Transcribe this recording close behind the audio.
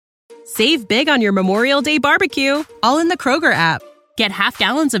Save big on your Memorial Day barbecue, all in the Kroger app. Get half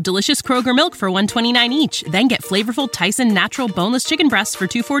gallons of delicious Kroger milk for $1.29 each. Then get flavorful Tyson natural boneless chicken breasts for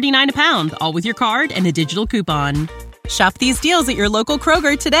 $2.49 a pound, all with your card and a digital coupon. Shop these deals at your local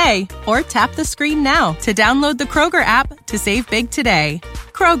Kroger today, or tap the screen now to download the Kroger app to save big today.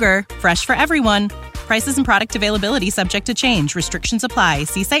 Kroger, fresh for everyone. Prices and product availability subject to change. Restrictions apply.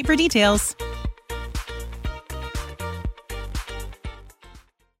 See site for details.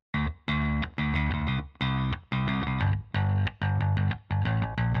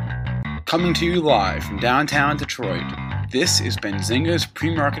 Coming to you live from downtown Detroit, this is Benzinga's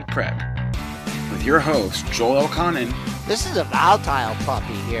Pre-Market Prep. With your host, Joel Elconin. This is a volatile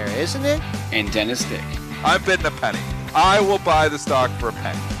puppy here, isn't it? And Dennis Dick. I'm bidding a penny. I will buy the stock for a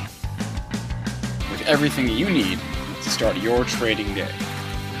penny. With everything you need to start your trading day.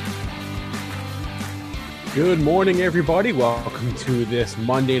 Good morning, everybody. Welcome to this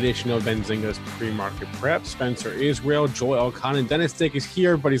Monday edition of Benzinga's Pre-Market Prep. Spencer Israel, Joel Elconin. Dennis Dick is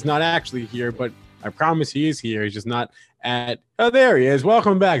here, but he's not actually here, but I promise he is here. He's just not at... Oh, there he is.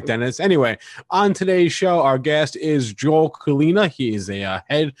 Welcome back, Dennis. Anyway, on today's show, our guest is Joel Kulina. He is a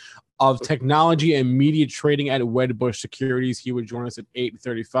head of technology and media trading at Wedbush Securities. He would join us at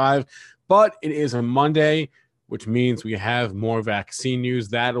 8:35, but it is a Monday, which means we have more vaccine news.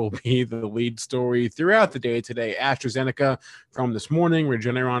 That'll be the lead story throughout the day today. AstraZeneca from this morning,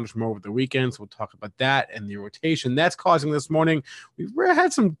 Regeneron from over the weekend. So we'll talk about that and the rotation that's causing this morning. We've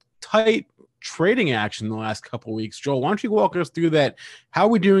had some tight trading action in the last couple of weeks. Joel, why don't you walk us through that? How are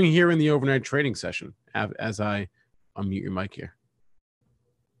we doing here in the overnight trading session as I unmute your mic here?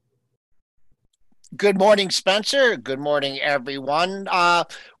 Good morning, Spencer. Good morning, everyone.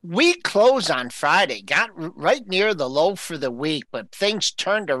 We closed on Friday, got right near the low for the week, but things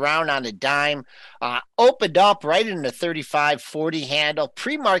turned around on a dime, opened up right in the 35.40 handle,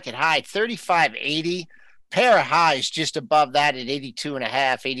 pre-market high 35.80. Pair of highs just above that at 82.5,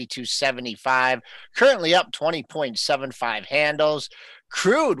 82.75. Currently up 20.75 handles.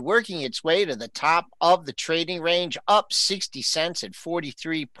 Crude working its way to the top of the trading range, up 60 cents at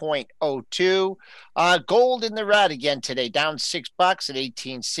 43.02. Gold in the red again today, down $6 at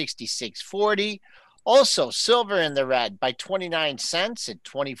 1866.40. Also, silver in the red by 29 cents at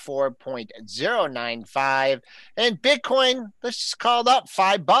 24.095. And Bitcoin, this is called up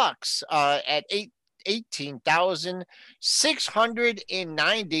 $5 at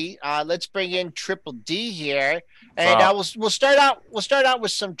 18,690. Let's bring in Triple D here, and we'll start out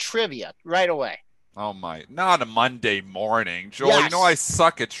with some trivia right away. Oh my! Not a Monday morning, Joel. Yes. You know I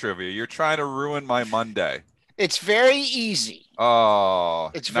suck at trivia. You're trying to ruin my Monday. It's very easy. Oh,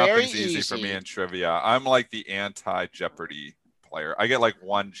 it's very easy for me in trivia. I'm like the anti-Jeopardy player. I get like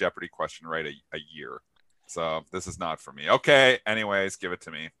one Jeopardy question right a year, so this is not for me. Okay. Anyways, give it to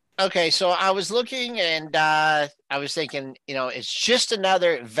me. Okay, so I was looking and I was thinking, it's just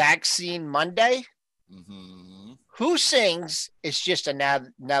another vaccine Monday. Mm-hmm. Who sings It's Just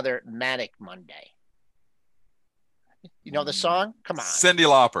Another Manic Monday? You know the song? Come on. Cyndi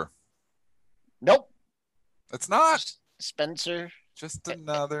Lauper. Nope. It's not. Spencer. Just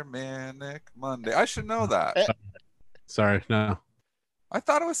another manic Monday. I should know that. Sorry, no. I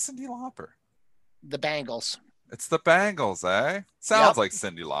thought it was Cyndi Lauper. The Bangles. It's the Bangles, eh? Sounds like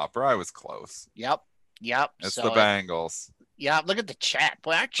Cyndi Lauper. I was close. Yep. It's the Bangles. Yeah, look at the chat.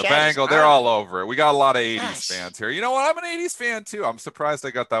 Boy, our chat the Bangles, they're all over it. We got a lot of 80s fans here. You know what? I'm an 80s fan, too. I'm surprised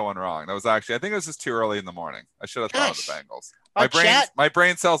I got that one wrong. That was actually, I think it was just too early in the morning. I should have thought of the Bangles. My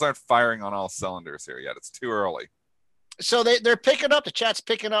brain cells aren't firing on all cylinders here yet. It's too early. So they're picking up. The chat's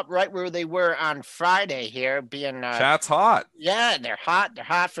picking up right where they were on Friday here. Chat's hot. Yeah, they're hot. They're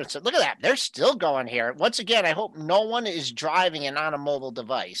hot. Look at that. They're still going here. Once again, I hope no one is driving and on a mobile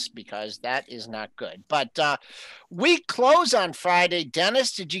device because that is not good. But we close on Friday.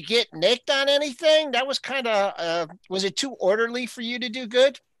 Dennis, did you get nicked on anything? That was kind of, was it too orderly for you to do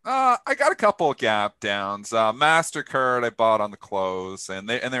good? I got a couple of gap downs. MasterCard I bought on the close, and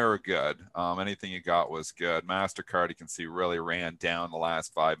they were good. Anything you got was good. MasterCard, you can see, really ran down the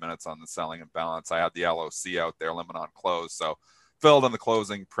last 5 minutes on the selling and balance. I had the LOC out there, limit on close, so filled in the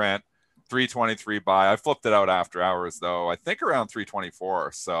closing print. 323 buy. I flipped it out after hours, though. I think around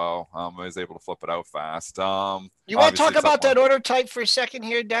 324, so I was able to flip it out fast. You want to talk about that order type for a second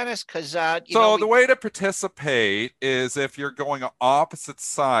here, Dennis? Because the way to participate is if you're going opposite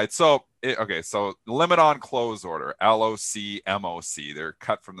sides. So limit on close order, LOC, MOC. They're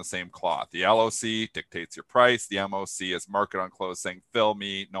cut from the same cloth. The LOC dictates your price. The MOC is market on close, saying fill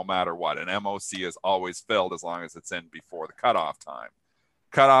me no matter what. And MOC is always filled as long as it's in before the cutoff time.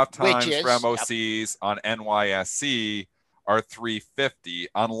 Cutoff times for MOCs on NYSE are 350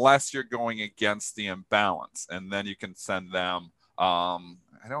 unless you're going against the imbalance, and then you can send them.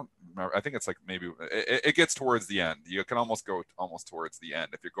 I don't remember. I think it's like maybe it gets towards the end. You can almost go almost towards the end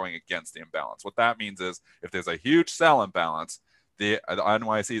if you're going against the imbalance. What that means is if there's a huge sell imbalance, the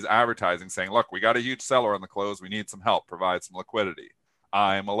NYSE is advertising saying, look, we got a huge seller on the close. We need some help. Provide some liquidity.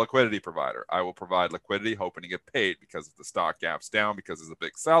 I'm a liquidity provider. I will provide liquidity, hoping to get paid because if the stock gaps down because there's a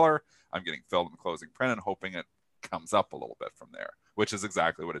big seller, I'm getting filled in the closing print and hoping it comes up a little bit from there, which is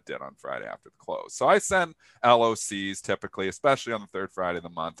exactly what it did on Friday after the close. So I send LOCs typically, especially on the third Friday of the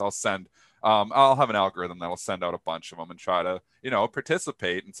month. I'll have an algorithm that'll send out a bunch of them and try to,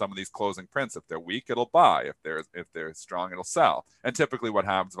 participate in some of these closing prints. If they're weak, it'll buy. If they're strong, it'll sell. And typically what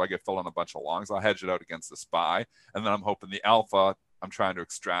happens if I get filled on a bunch of longs, I'll hedge it out against the SPY. And then I'm hoping the alpha I'm trying to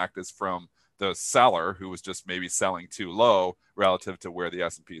extract is from the seller who was just maybe selling too low relative to where the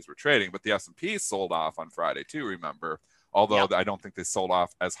S&Ps were trading. But the S&P sold off on Friday too, remember, although I don't think they sold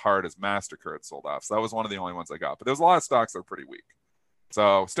off as hard as MasterCard sold off. So that was one of the only ones I got. But there was a lot of stocks that were pretty weak.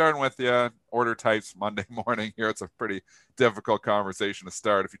 So starting with the order types Monday morning here, it's a pretty difficult conversation to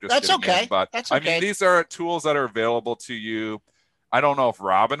start if you're just That's okay. in. But That's okay. I mean, these are tools that are available to you. I don't know if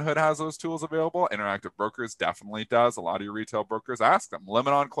Robinhood has those tools available. Interactive Brokers definitely does. A lot of your retail brokers, ask them.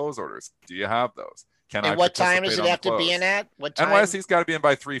 Limit on close orders. Do you have those? And what time does it have to be in at? What time? NYSE's got to be in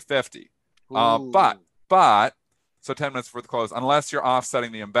by 3:50. But so 10 minutes before the close, unless you're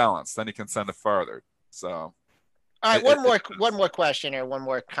offsetting the imbalance, then you can send it further. So, all right. One more question or one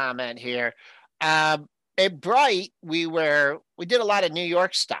more comment here. At Bright, we did a lot of New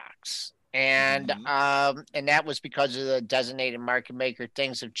York stocks. And that was because of the designated market maker.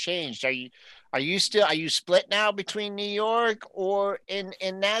 Things have changed. Are you split now between New York or in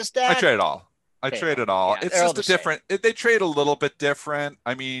NASDAQ? I trade it all. Yeah, it's just a different. They trade a little bit different.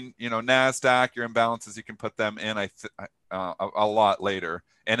 I mean, NASDAQ, your imbalances, you can put them in a lot later,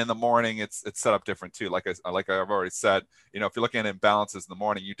 and in the morning it's set up different too. Like I've already said, if you're looking at imbalances in the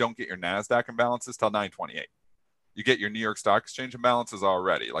morning, you don't get your NASDAQ imbalances till 9:28. You get your New York Stock Exchange imbalances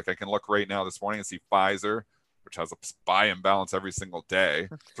already. Like I can look right now this morning and see Pfizer, which has a buy imbalance every single day,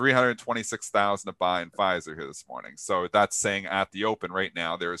 326,000 to buy in Pfizer here this morning. So that's saying at the open right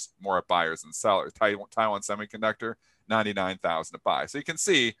now, there's more buyers than sellers. Taiwan Semiconductor, 99,000 to buy. So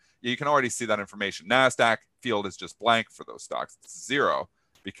you can already see that information. NASDAQ field is just blank for those stocks. It's zero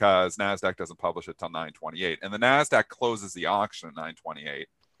because NASDAQ doesn't publish it till 9:28. And the NASDAQ closes the auction at 9:28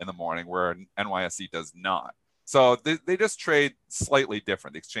 in the morning where NYSE does not. So they just trade slightly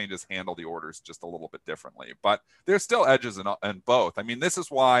different. The exchanges handle the orders just a little bit differently, but there's still edges in both. I mean, this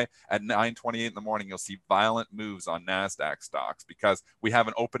is why at 9:28 in the morning, you'll see violent moves on NASDAQ stocks because we have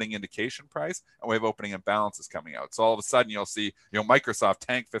an opening indication price and we have opening imbalances coming out. So all of a sudden you'll see, Microsoft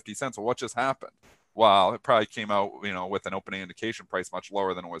tank 50 cents. Well, what just happened? Well, it probably came out, with an opening indication price much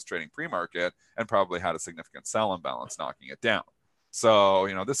lower than it was trading pre-market and probably had a significant sell imbalance knocking it down. So,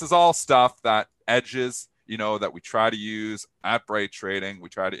 this is all stuff that edges that we try to use at Bright Trading. We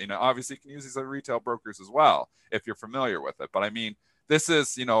try to, obviously you can use these at retail brokers as well if you're familiar with it. But I mean, this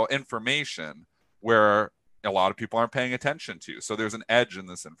is, information where a lot of people aren't paying attention to. So there's an edge in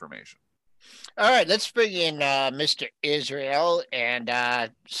this information. All right, let's bring in Mr. Israel and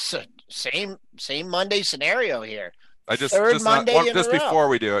same Monday scenario here. Before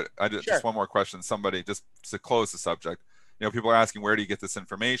we do it, just one more question. Somebody just to close the subject. People are asking, where do you get this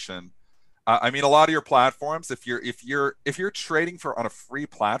information? I mean, a lot of your platforms, if you're trading on a free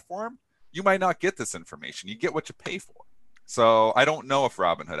platform, you might not get this information. You get what you pay for. So I don't know if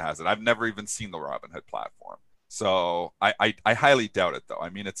Robinhood has it. I've never even seen the Robinhood platform. So I highly doubt it, though.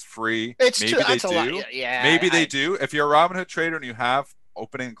 I mean, it's free. Maybe they do. Maybe they do. If you're a Robinhood trader and you have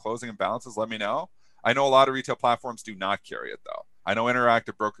opening and closing imbalances, let me know. I know a lot of retail platforms do not carry it, though. I know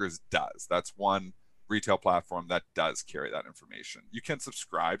Interactive Brokers does. That's one retail platform that does carry that information. You can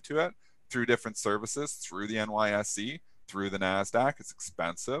subscribe to it through different services, through the NYSE, through the NASDAQ. It's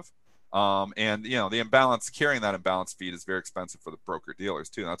expensive. And, the imbalance, carrying that imbalance feed is very expensive for the broker dealers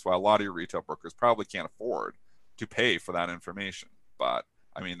too. That's why a lot of your retail brokers probably can't afford to pay for that information. But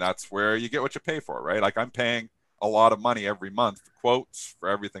I mean, that's where you get what you pay for, right? Like I'm paying a lot of money every month for quotes, for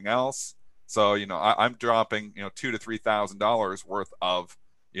everything else. So, I'm dropping, $2,000 to $3,000 worth of,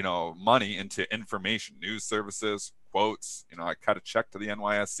 money into information, news services, quotes. I cut a check to the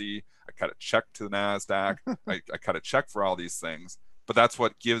NYSE. I cut a check to the NASDAQ. I cut a check for all these things. But that's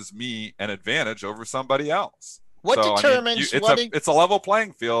what gives me an advantage over somebody else. It's a level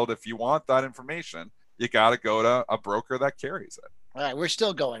playing field. If you want that information, you got to go to a broker that carries it. All right, we're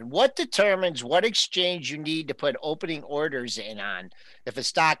still going. What determines what exchange you need to put opening orders in on? If a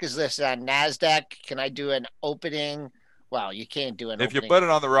stock is listed on NASDAQ, can I do an opening Well, you can't do an If you opening. put it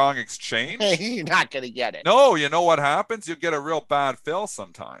on the wrong exchange, You're not going to get it. no, you know what happens? You get a real bad fill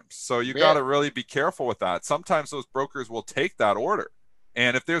sometimes. So you got to really be careful with that. Sometimes those brokers will take that order.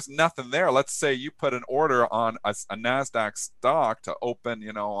 And if there's nothing there, let's say you put an order on a NASDAQ stock to open,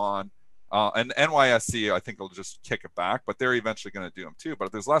 on and NYSE, I think will just kick it back, but they're eventually going to do them too. But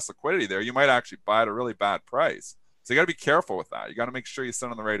if there's less liquidity there, you might actually buy at a really bad price. So you got to be careful with that. You got to make sure you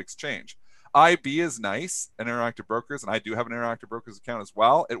send on the right exchange. IB is nice, and Interactive Brokers, and I do have an Interactive Brokers account as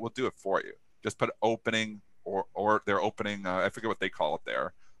well. It will do it for you. Just put opening or their opening, I forget what they call it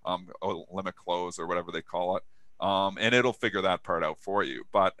there, limit close or whatever they call it, and it'll figure that part out for you.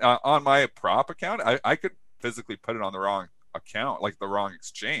 But on my prop account, I could physically put it on the wrong account, like the wrong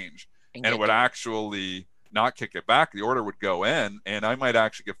exchange, and it would actually not kick it back. The order would go in, and I might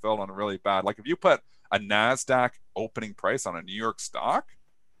actually get filled on a really bad. Like if you put a NASDAQ opening price on a New York stock,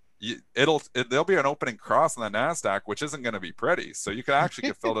 there'll be an opening cross on the NASDAQ, which isn't going to be pretty. So you could actually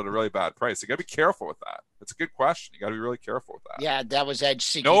get filled at a really bad price. You got to be careful with that. It's a good question. You got to be really careful with that. Yeah, that was Edge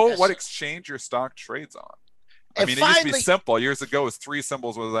seeking. Know what exchange your stock trades on. I mean, it used to be simple. Years ago, it was 3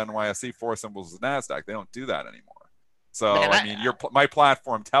 symbols with NYSE, 4 symbols with NASDAQ. They don't do that anymore. So, I mean, my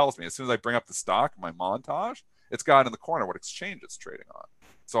platform tells me as soon as I bring up the stock, my montage, it's got in the corner what exchange it's trading on.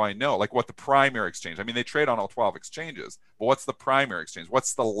 So I know like what the primary exchange, I mean, they trade on all 12 exchanges, but what's the primary exchange?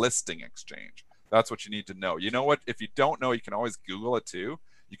 What's the listing exchange? That's what you need to know. You know what? If you don't know, you can always Google it too.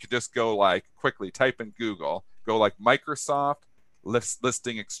 You could just go like quickly type in Google, go like Microsoft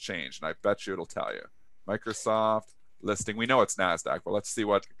listing exchange. And I bet you it'll tell you Microsoft listing. We know it's NASDAQ, but let's see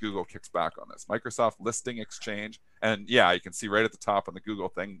what Google kicks back on this. Microsoft listing exchange. And yeah, you can see right at the top on the Google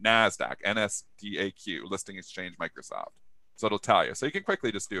thing, NASDAQ, NSDAQ, listing exchange, Microsoft. So it'll tell you. So you can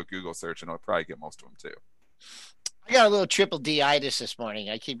quickly just do a Google search and it'll probably get most of them too. I got a little triple D-itis this morning.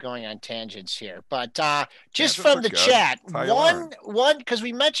 I keep going on tangents here, but just from the chat, one, because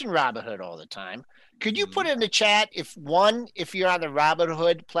we mention Robinhood all the time. Could you put in the chat if you're on the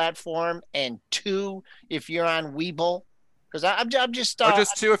Robinhood platform, and 2, if you're on Webull? Because I'm just or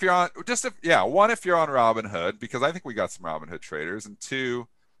just 2 if you're on one if you're on Robinhood, because I think we got some Robinhood traders, and 2.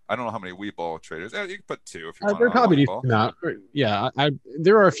 I don't know how many Webull traders. Yeah, you can put 2 if you want. There probably not. Yeah,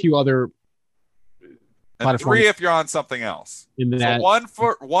 there are a few other. And 3 if you're on something else. So one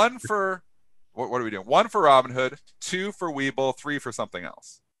for what are we doing? 1 for Robinhood, 2 for Webull, 3 for something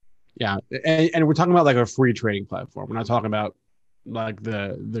else. Yeah, and we're talking about like a free trading platform. We're not talking about like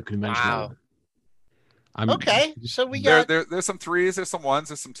the conventional. Wow. Okay, so we got there's some 3s, there's some 1s,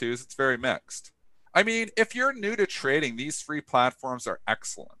 there's some 2s. It's very mixed. I mean, if you're new to trading, these free platforms are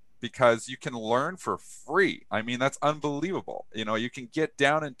excellent because you can learn for free. I mean, that's unbelievable. You can get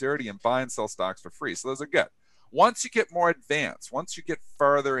down and dirty and buy and sell stocks for free. So those are good. Once you get more advanced, once you get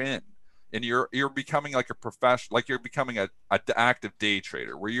further in, and you're becoming like a professional, like you're becoming an active day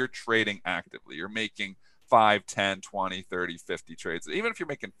trader where you're trading actively. You're making 5, 10, 20, 30, 50 trades. Even if you're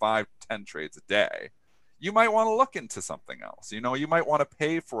making 5, 10 trades a day, you might want to look into something else. You might want to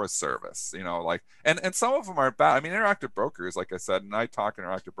pay for a service, and some of them are bad. I mean, Interactive Brokers, like I said, and I talk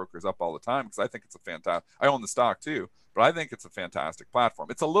Interactive Brokers up all the time because I think it's a fantastic, I own the stock too, but I think it's a fantastic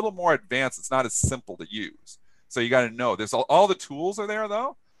platform. It's a little more advanced. It's not as simple to use. So you got to know there's all the tools are there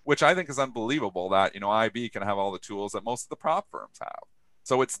though, which I think is unbelievable that, IB can have all the tools that most of the prop firms have.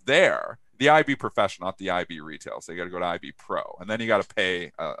 So it's there. The IB professional, not the IB retail. So you got to go to IB Pro, and then you got to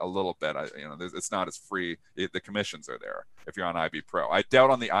pay a little bit. It's not as free. The commissions are there if you're on IB Pro. I doubt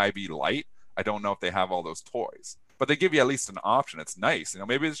on the IB Lite. I don't know if they have all those toys, but they give you at least an option. It's nice.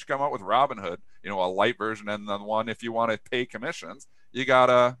 Maybe they should come out with Robinhood. A light version, and then one if you want to pay commissions, you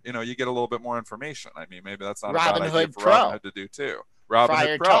gotta, you get a little bit more information. I mean, maybe that's not a bad idea for Robinhood to do too.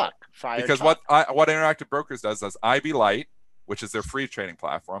 Robinhood Pro, because what Interactive Brokers does IB Lite, which is their free trading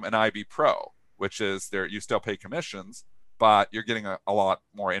platform, and IB Pro, which is you still pay commissions, but you're getting a lot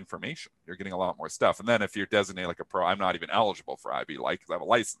more information. You're getting a lot more stuff. And then if you're designated like a pro, I'm not even eligible for IB Lite because I have a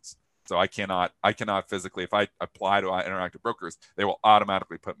license. So I cannot physically, if I apply to Interactive Brokers, they will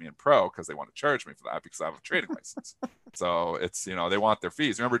automatically put me in pro because they want to charge me for that because I have a trading license. So it's, they want their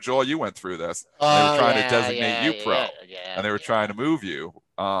fees. Remember, Joel, you went through this. They were trying to designate you pro, and they were trying to move you.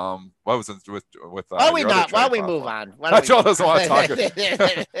 What was it with why we move on? Joel doesn't want to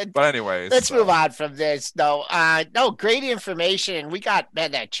talk. But anyways, let's move on from this. No, great information. We got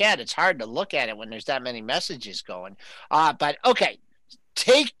that chat. It's hard to look at it when there's that many messages going. But okay.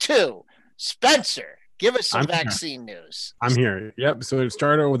 Take 2. Spencer, give us some vaccine news. I'm here. Yep. So it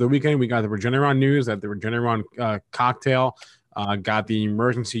started over the weekend. We got the Regeneron news that the Regeneron cocktail got the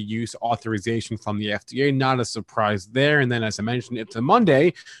emergency use authorization from the FDA. Not a surprise there. And then, as I mentioned, it's a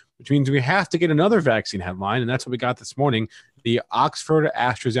Monday. which means we have to get another vaccine headline, and that's what we got this morning. The Oxford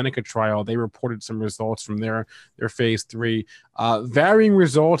AstraZeneca trial, they reported some results from their phase 3. Varying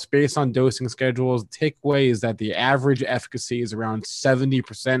results based on dosing schedules. The takeaway is that the average efficacy is around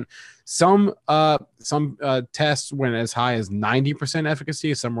 70%. Some tests went as high as 90%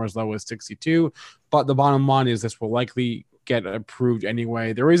 efficacy, some were as low as 62%. But the bottom line is this will likely get approved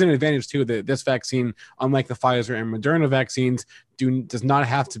anyway. There is an advantage, too, that this vaccine, unlike the Pfizer and Moderna vaccines, does not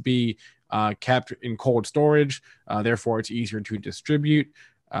have to be kept in cold storage. Therefore, it's easier to distribute.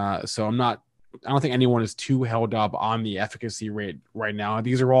 So I don't think anyone is too held up on the efficacy rate right now.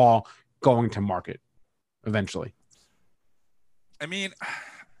 These are all going to market eventually. I mean,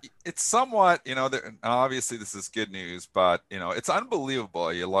 it's somewhat, obviously this is good news, but, it's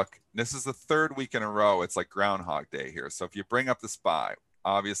unbelievable. You look, this is the third week in a row. It's like Groundhog Day here. So if you bring up the SPY,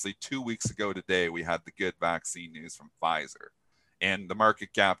 obviously 2 weeks ago today, we had the good vaccine news from Pfizer. And the market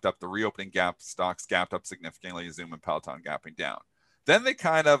gapped up, the reopening stocks gapped up significantly, Zoom and Peloton gapping down. Then they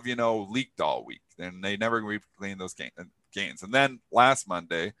kind of, leaked all week, and they never reclaimed those gains. And then last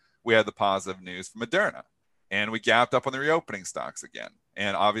Monday, we had the positive news from Moderna, and we gapped up on the reopening stocks again.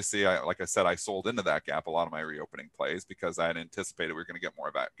 And obviously, like I said, I sold into that gap a lot of my reopening plays because I had anticipated we were going to get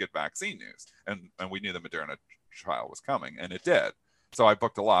more good vaccine news. And we knew the Moderna trial was coming, and it did. So I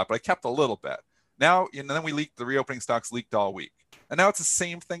booked a lot, but I kept a little bit. Now, then we leaked, the reopening stocks leaked all week. And now it's the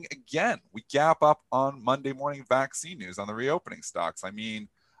same thing again. We gap up on Monday morning vaccine news on the reopening stocks. I mean,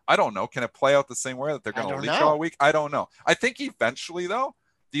 I don't know. Can it play out the same way that they're going to leak all week? I don't know. I think eventually, though,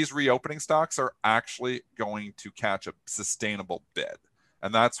 these reopening stocks are actually going to catch a sustainable bid.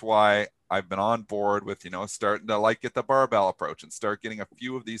 And that's why I've been on board with, starting to get the barbell approach and start getting a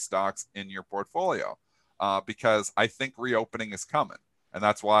few of these stocks in your portfolio because I think reopening is coming. And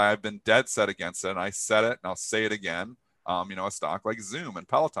that's why I've been dead set against it. And I said it and I'll say it again. A stock like Zoom and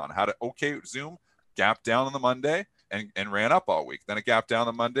Peloton had it okay. Zoom gapped down on the Monday and ran up all week. Then it gapped down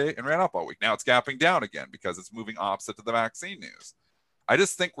on Monday and ran up all week. Now it's gapping down again because it's moving opposite to the vaccine news. I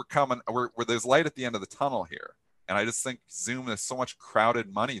just think we're coming where there's light at the end of the tunnel here. And I just think Zoom, there's so much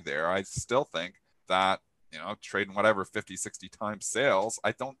crowded money there. I still think that, trading whatever 50, 60 times sales,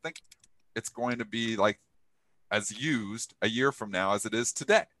 I don't think it's going to be as used a year from now as it is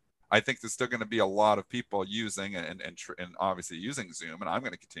today. I think there's still going to be a lot of people using and obviously using Zoom, and I'm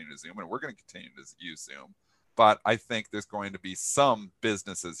going to continue to Zoom, and we're going to continue to use Zoom. But I think there's going to be some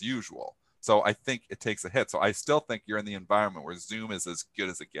business as usual. So I think it takes a hit. So I still think you're in the environment where Zoom is as good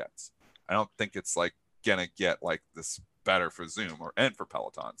as it gets. I don't think it's going to get this better for Zoom and for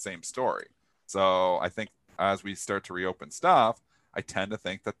Peloton. Same story. So I think as we start to reopen stuff, I tend to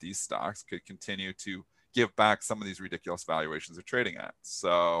think that these stocks could continue to give back some of these ridiculous valuations they're trading at.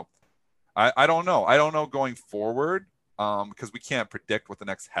 So I don't know. I don't know going forward because we can't predict what the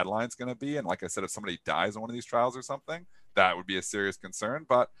next headline is going to be. And like I said, if somebody dies in one of these trials or something, that would be a serious concern.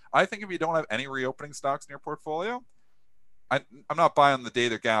 But I think if you don't have any reopening stocks in your portfolio, I'm not buying the day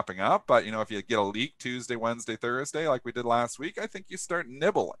they're gapping up. But, if you get a leak Tuesday, Wednesday, Thursday, like we did last week, I think you start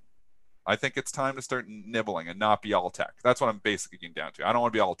nibbling. I think it's time to start nibbling and not be all tech. That's what I'm basically getting down to. I don't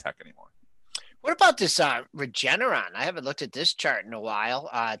want to be all tech anymore. What about this Regeneron? I haven't looked at this chart in a while.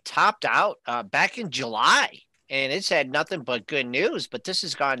 Topped out back in July, and it's had nothing but good news, but this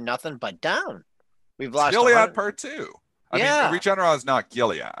has gone nothing but down. We've lost Gilead part 2. I mean, Regeneron is not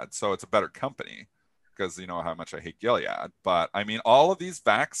Gilead, so it's a better company because you know how much I hate Gilead. But I mean, all of these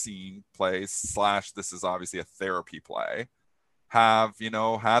vaccine plays / this is obviously a therapy play have,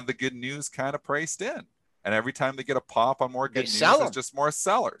 had the good news kind of priced in. And every time they get a pop on more good news, it's just more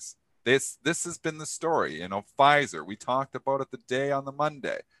sellers. This has been the story. Pfizer, we talked about it the day on the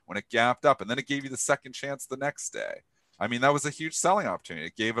Monday when it gapped up, and then it gave you the second chance the next day. I mean, that was a huge selling opportunity.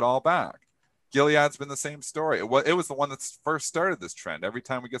 It gave it all back. Gilead's been the same story. It was the one that first started this trend. Every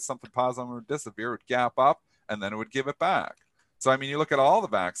time we get something positive or disappear, it would gap up, and then it would give it back. So, I mean, you look at all the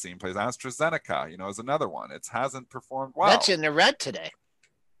vaccine plays. AstraZeneca, is another one. It hasn't performed well. That's in the red today.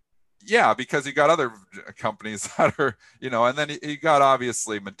 Yeah, because you got other companies that are, and then you got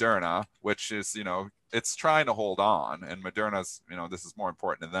obviously Moderna, which is, it's trying to hold on. And Moderna's, this is more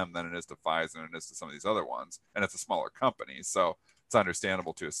important to them than it is to Pfizer and it is to some of these other ones. And it's a smaller company. So it's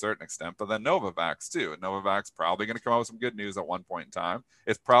understandable to a certain extent. But then Novavax, too. And Novavax probably going to come out with some good news at one point in time.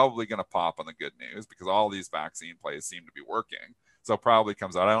 It's probably going to pop on the good news because all these vaccine plays seem to be working. So probably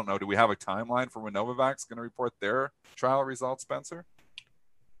comes out. I don't know. Do we have a timeline for when Novavax is going to report their trial results, Spencer?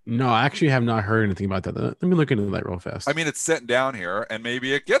 No, I actually have not heard anything about that. Let me look into that real fast. I mean, it's sitting down here, and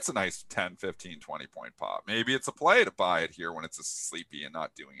maybe it gets a nice 10, 15, 20-point pop. Maybe it's a play to buy it here when it's sleepy and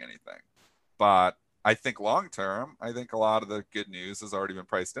not doing anything. But I think long term, I think a lot of the good news has already been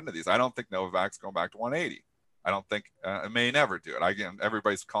priced into these. I don't think Novavax going back to 180. I don't think it may never do it. Again,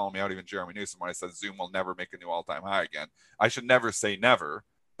 everybody's calling me out, even Jeremy Newsom, when I said Zoom will never make a new all-time high again. I should never say never,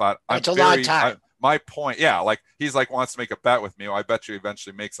 but it's a long time. My point, yeah, like he's like wants to make a bet with me. Well, I bet you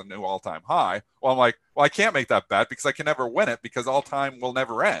eventually makes a new all-time high. Well, I'm like, well, I can't make that bet because I can never win it because all time will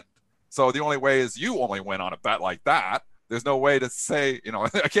never end. So the only way is you only win on a bet like that. There's no way to say, you know,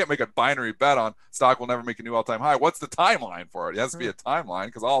 I can't make a binary bet on stock will never make a new all-time high. What's the timeline for it? It has to be a timeline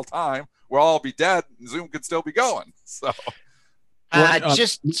because all time we'll all be dead and Zoom could still be going. So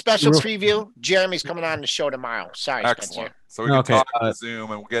just special preview. Jeremy's coming on the show tomorrow. Sorry, excellent. Spencer. So we can talk to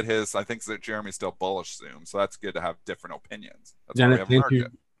Zoom and we'll get his. I think that Jeremy's still bullish Zoom, so that's good to have different opinions. That's why we have a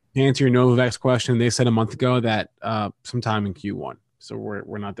market. To answer your Novavax question, they said a month ago that sometime in Q1. So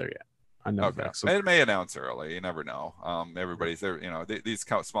we're not there yet. Okay. So it may announce early. You never know. Everybody's there. You know, these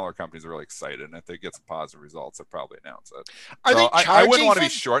smaller companies are really excited, and if they get some positive results, they'll probably announce it. I wouldn't want to be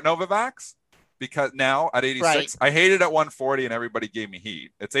short Novavax because now at 86, right. I hated at 140, and everybody gave me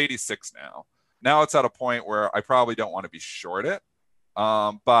heat. It's 86 now. Now it's at a point where I probably don't want to be short it.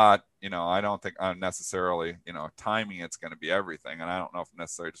 But you know, I don't think I'm necessarily, you know, timing it's going to be everything. And I don't know if I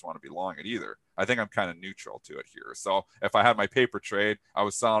necessarily just want to be long it either. I think I'm kind of neutral to it here. So if I had my paper trade, I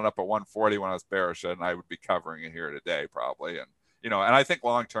was selling up at 140 when I was bearish and I would be covering it here today probably. And, you know, and I think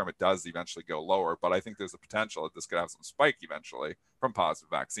long-term it does eventually go lower, but I think there's a potential that this could have some spike eventually from positive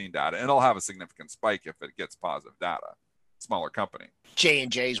vaccine data. And it'll have a significant spike if it gets positive data. Smaller company.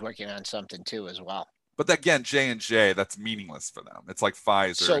 J&J is working on something too as well. But again, J&J, that's meaningless for them. It's like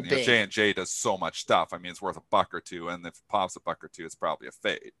Pfizer. So and, you know, J&J does so much stuff. I mean, it's worth $1 or $2, and if it pops $1 or $2, it's probably a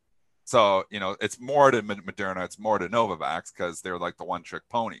fade. So, you know, it's more to Moderna, it's more to Novavax because they're like the one-trick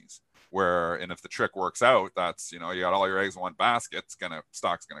ponies. And if the trick works out, that's, you know, you got all your eggs in one basket.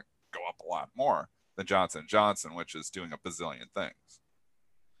 Stock's gonna go up a lot more than Johnson & Johnson, which is doing a bazillion things.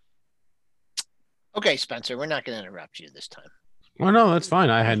 Okay, Spencer, we're not going to interrupt you this time. Well, no, that's fine.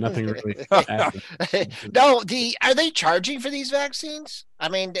 I had nothing really. No, are they charging for these vaccines? I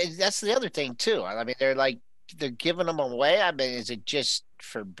mean, that's the other thing too. I mean, they're giving them away. I mean, is it just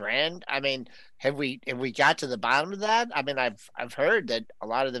for brand? I mean, have we got to the bottom of that? I mean, I've heard that a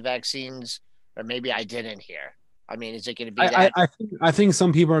lot of the vaccines, or maybe I didn't hear. I mean, is it going to be that? I think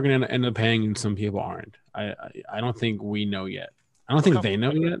some people are going to end up paying and some people aren't. I don't think we know yet. I don't think they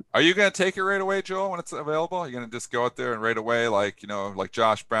know yet. Are you going to take it right away, Joel, when it's available? Are you going to just go out there and right away, like, you know, like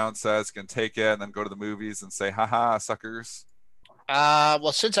Josh Brown says, can take it and then go to the movies and say, haha, suckers?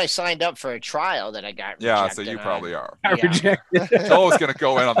 Well, since I signed up for a trial that I got rejected, so you probably are. Yeah. Rejected. Joel's going to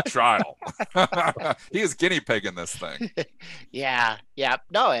go in on the trial. He is guinea pig in this thing. Yeah. No,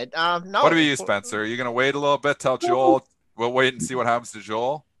 no. What about you, Spencer? Are you going to wait a little bit, tell Joel? We'll wait and see what happens to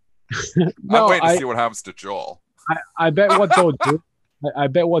Joel? I'm waiting to see what happens to Joel. I bet what they'll do. I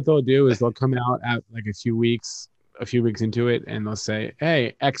bet what they'll do is they'll come out at like a few weeks into it, and they'll say,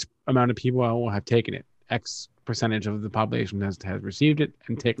 "Hey, X amount of people will have taken it. X percentage of the population has received it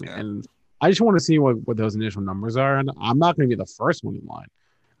and taken it." And I just want to see what those initial numbers are. And I'm not going to be the first one in line.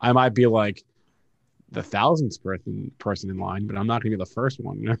 I might be like the 1,000th person in line, but I'm not going to be the first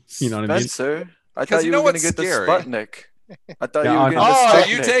one. You know what I mean? Spencer, I thought you were going to get the Sputnik. I thought you were getting the Sputnik. Are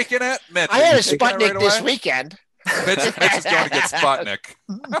you taking it? Mitch, I had a Sputnik this weekend. Mitch is going to get Sputnik.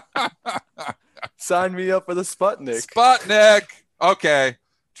 Sign me up for the Sputnik. Sputnik. Okay.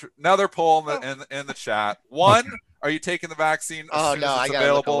 Another poll in the chat. 1, are you taking the vaccine as soon as it's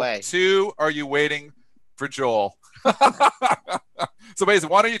available? 2, are you waiting for Joel? So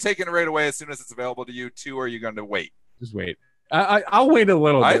basically, 1, are you taking it right away as soon as it's available to you? 2, are you going to wait? Just wait. I'll wait a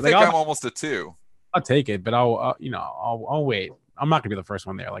little bit. I think I'm almost a 2. I'll take it, but I'll wait. I'm not gonna be the first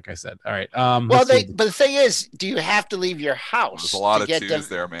one there, like I said. All right. But the thing is, do you have to leave your house? There's a lot of twos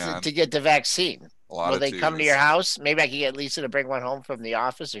there, man. To get the vaccine. Will they come to your house? Maybe I can get Lisa to bring one home from the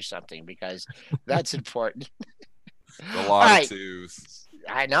office or something, because that's important. A lot of twos.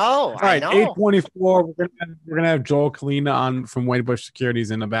 I know. All right, 8:24. We're gonna have Joel Kalina on from Wedbush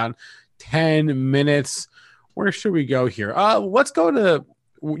Securities in about 10 minutes. Where should we go here? Let's go to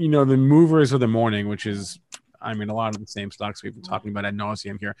the movers of the morning, which is, I mean, a lot of the same stocks we've been talking about ad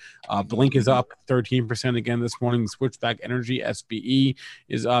nauseum here. Blink is up 13% again this morning. Switchback Energy, SBE,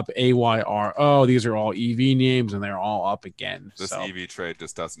 is up. AYRO. These are all EV names, and they're all up again. This EV trade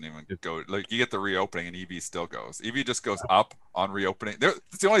just doesn't even go. Like, you get the reopening, and EV still goes. EV just goes up on reopening.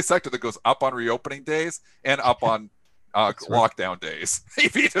 It's the only sector that goes up on reopening days and up on lockdown days.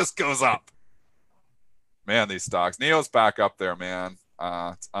 EV just goes up. Man, these stocks. NEO's back up there, man.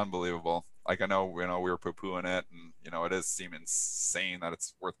 It's unbelievable. Like, I know, we were poo-pooing it, and, it does seem insane that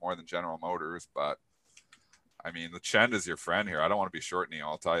it's worth more than General Motors, but I mean, the Chen is your friend here. I don't want to be short Neo.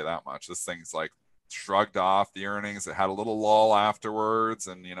 I'll tell you that much. This thing's like shrugged off the earnings. It had a little lull afterwards,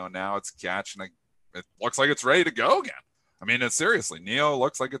 and now it's catching. It looks like it's ready to go again. I mean, seriously, Neo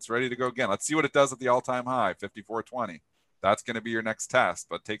looks like it's ready to go again. Let's see what it does at the all-time high, 54.20. That's going to be your next test,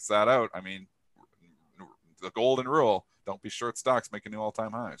 but takes that out. I mean, the golden rule: don't be short stocks making new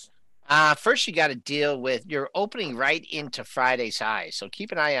all-time highs. First, you got to deal with you're opening right into Friday's high. So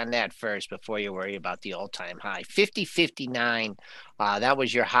keep an eye on that first before you worry about the all-time high. 50.59. That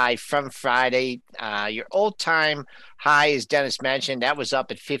was your high from Friday. Your all-time high, as Dennis mentioned, that was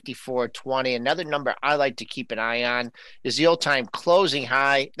up at 54.20. Another number I like to keep an eye on is the all-time closing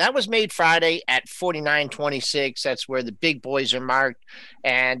high. That was made Friday at 49.26. That's where the big boys are marked.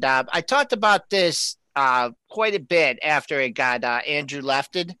 And I talked about this quite a bit after it got Andrew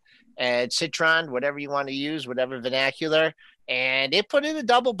lefted at Citron, whatever you want to use, whatever vernacular, and it put in a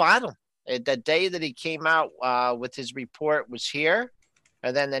double bottom. The day that he came out with his report was here,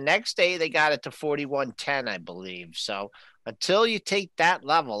 and then the next day they got it to 41.10, I believe. So until you take that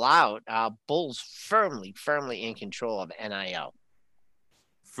level out, Bulls firmly in control of NIO.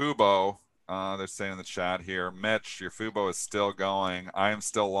 Fubo, they're saying in the chat here, Mitch, your Fubo is still going. I am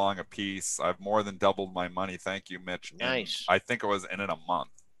still long a piece. I've more than doubled my money. Thank you, Mitch. Nice. I think it was in a month.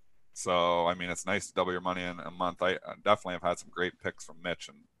 So, I mean, it's nice to double your money in a month. I definitely have had some great picks from Mitch.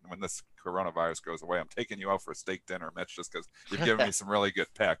 And when this coronavirus goes away, I'm taking you out for a steak dinner, Mitch, just because you've given me some really good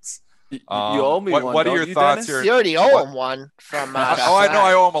picks. You owe me one. What are your thoughts here? You already owe him one from. I know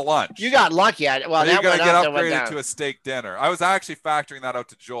I owe him a lunch. You got lucky at it. Well, you're going to get upgraded to a steak dinner. I was actually factoring that out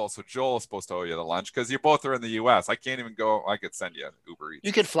to Joel. So Joel is supposed to owe you the lunch because you both are in the U.S. I can't even go. I could send you Uber Eats.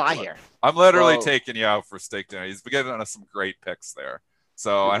 You could fly here. I'm literally taking you out for steak dinner. He's giving us some great picks there.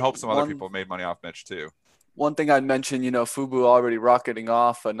 So I hope some other people made money off Mitch too. One thing I'd mention, Fubu already rocketing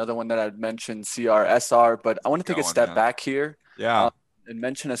off. Another one that I'd mention, CRSR. But I want to take a step back here. Yeah. And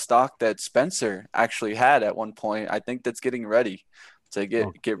mention a stock that Spencer actually had at one point. I think that's getting ready to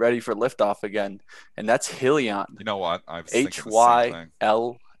get ready for liftoff again. And that's Hyliion. You know what? HYLN.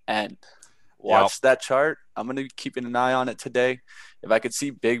 Watch that chart. I'm going to be keeping an eye on it today. If I could see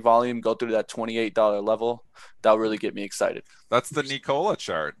big volume go through that $28 level, that'll really get me excited. That's the Nikola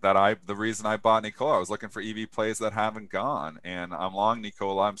chart. The reason I bought Nikola. I was looking for EV plays that haven't gone, and I'm long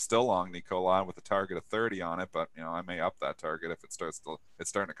Nikola. I'm still long Nikola with a target of 30 on it, but I may up that target if it's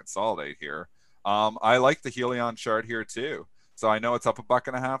starting to consolidate here. I like the Hyliion chart here too. So I know it's up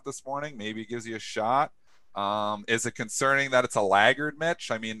 $1.50 this morning. Maybe it gives you a shot. Is it concerning that it's a laggard,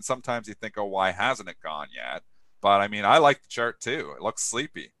 Mitch? I mean, sometimes you think, why hasn't it gone yet? But I mean, I like the chart too. It looks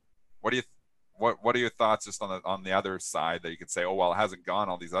sleepy. What are your thoughts just on the other side that you could say, it hasn't gone.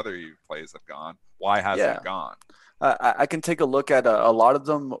 All these other plays have gone. Why hasn't it gone? I can take a look at a lot of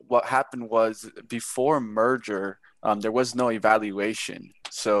them. What happened was before merger, there was no evaluation.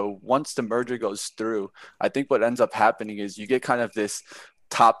 So once the merger goes through, I think what ends up happening is you get kind of this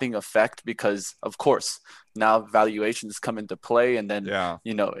topping effect because, of course, now valuations come into play, and then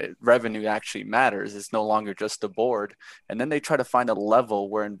revenue actually matters. It's no longer just the board, and then they try to find a level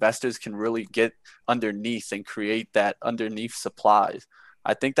where investors can really get underneath and create that underneath supply.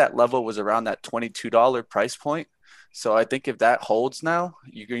 I think that level was around that $22 price point. So I think if that holds now,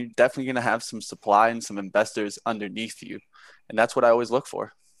 you're definitely going to have some supply and some investors underneath you, and that's what I always look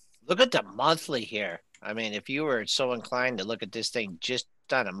for. Look at the monthly here. I mean, if you were so inclined to look at this thing just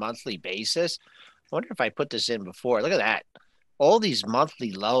on a monthly basis, I wonder if I put this in before. Look at that. All these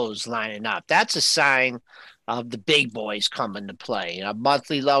monthly lows lining up. That's a sign of the big boys coming to play. A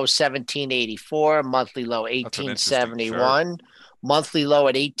monthly low 1784, monthly low 1871, monthly low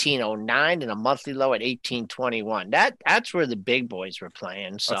at 1809, and a monthly low at 1821. That's where the big boys were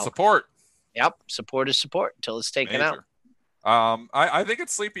playing. So that's support. Yep, support is support until it's taken out. I think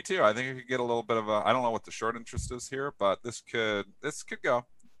it's sleepy too. I think you could get a little bit of I don't know what the short interest is here, but this could go.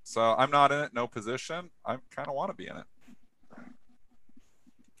 So I'm not in it, no position. I kind of want to be in it.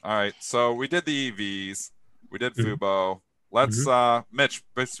 All right, so we did the EVs, we did Fubo. Let's Mitch,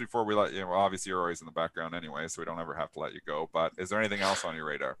 just before we let you, obviously you're always in the background anyway, so we don't ever have to let you go. But is there anything else on your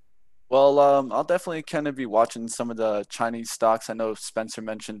radar? Well, I'll definitely kind of be watching some of the Chinese stocks. I know Spencer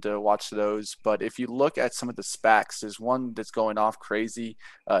mentioned to watch those, but if you look at some of the SPACs, there's one that's going off crazy,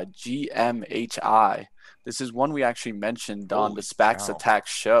 GMHI. This is one we actually mentioned on the SPACs Attack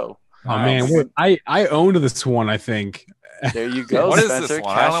show. Oh, man, I owned this one, I think. There you go, What Spencer. is this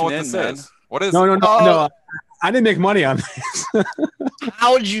one? I don't know what this is. What is No. I didn't make money on this.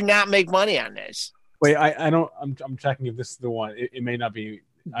 How did you not make money on this? Wait, I don't. I'm checking if this is the one. It may not be.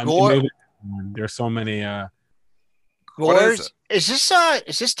 There's so many. Gores? Is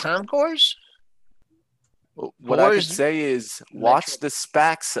this Tom Gores? What I could Wars- say is watch the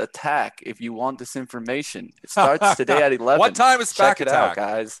SPACs attack if you want this information. It starts today at 11. What time is SPAC Check it out, attack?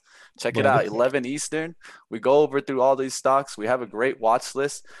 guys. Check it out, 11 Eastern. We go over through all these stocks. We have a great watch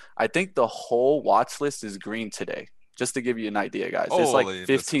list. I think the whole watch list is green today, just to give you an idea, guys. There's Holy, like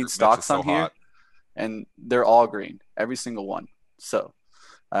this 15 Mitch is stocks so on here, hot. and they're all green, every single one. So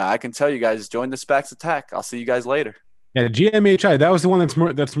I can tell you guys, join the SPACs attack. I'll see you guys later. Yeah, GMHI. That was the one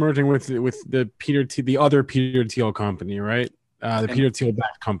that's merging with the the other Peter Thiel company, right? The Peter Thiel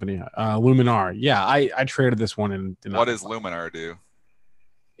backed company, Luminar. Yeah, I traded this one in. What does Luminar do?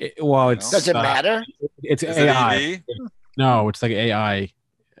 Does it matter? It's Is AI. it EV? No, it's like AI.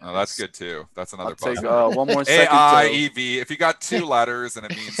 Oh, that's good too. That's another I'll take buzzword. one more second. AI, to- EV. If you got two letters and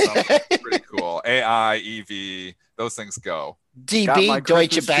it means something, it's pretty cool. AI, EV, those things go. Got my DB,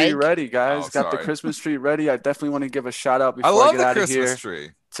 Deutsche Christmas tree Bank. ready, guys. Oh, Got the sorry. Christmas tree ready. I definitely want to give a shout out I before I, love get the out of Christmas here tree.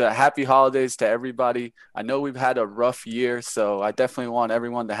 to happy holidays to everybody. I know we've had a rough year, so I definitely want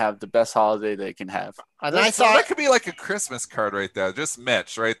everyone to have the best holiday they can have. And I So thought that could be like a Christmas card right there. Just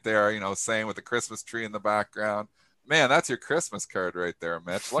Mitch right there, saying with the Christmas tree in the background. Man, that's your Christmas card right there,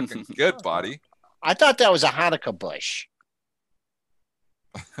 Mitch. Looking good, buddy. that was a Hanukkah bush.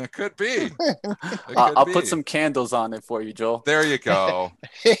 It could be. It I'll could put be. some candles on it for you, Joel. There you go.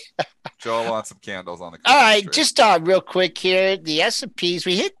 Joel wants some candles on the All Christmas right, tree. just real quick here. The S&Ps,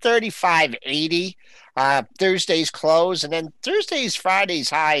 we hit 3580 Thursday's close, and then Thursday's, Friday's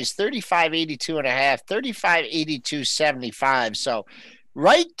highs 3582 and a half, 3582.75. So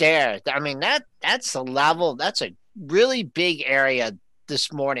right there, I mean that's a level. That's a really big area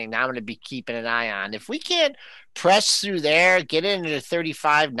this morning. Now I'm going to be keeping an eye on. If we can't press through there, get into the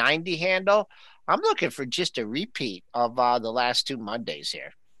 3590 handle, I'm looking for just a repeat of the last two Mondays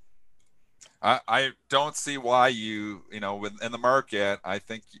here. I don't see why in the market, I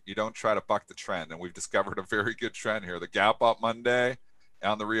think you don't try to buck the trend. And we've discovered a very good trend here. The gap up Monday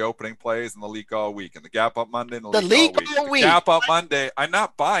on the reopening plays and the leak all week. And the gap up Monday and the leak all week. The gap up Monday, I'm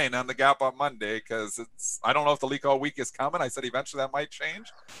not buying on the gap up Monday because I don't know if the leak all week is coming. I said eventually that might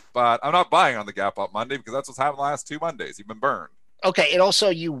change. But I'm not buying on the gap up Monday because that's what's happened the last 2 Mondays. You've been burned. Okay, and also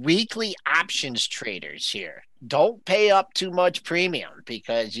you weekly options traders here, don't pay up too much premium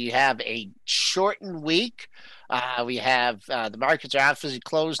because you have a shortened week. We have the markets are obviously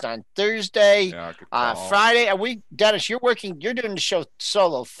closed on Thursday. Yeah, good call. Friday. Dennis, you're doing the show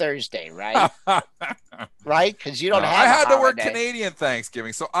solo Thursday, right? Right? Because you don't have I had a to work holiday. Canadian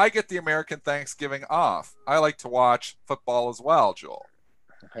Thanksgiving, so I get the American Thanksgiving off. I like to watch football as well, Joel.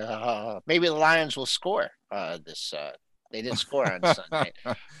 Maybe the Lions will score this. They didn't score on Sunday,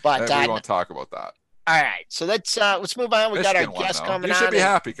 but We won't talk about that. all right. So let's move on. We got our Michigan won, guest though. coming You on. should be and-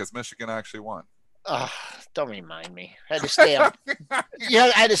 happy because Michigan actually won. Don't remind me. I had to stay up. I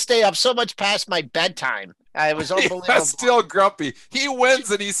had to stay up so much past my bedtime. I was unbelievable. He's still grumpy. He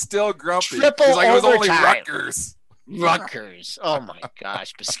wins and he's still grumpy. Triple He's like, it was only overtime. Rutgers. Rutgers. Oh my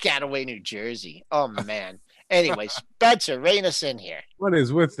gosh. Piscataway, New Jersey. Oh man. Anyway, Spencer, rein us in here. What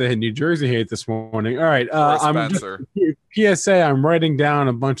is with the New Jersey hate this morning? All right, Poor I'm Spencer. PSA. I'm writing down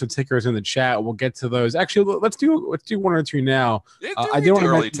a bunch of tickers in the chat. We'll get to those. Actually, let's do one or two now. Yeah, I do wanna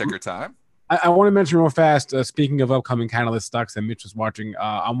early mention- ticker time. I want to mention real fast. Speaking of upcoming catalyst stocks that Mitch was watching,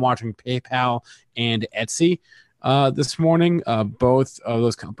 I'm watching PayPal and Etsy this morning. Both of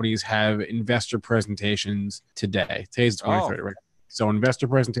those companies have investor presentations today. Today's the 23rd, right? So investor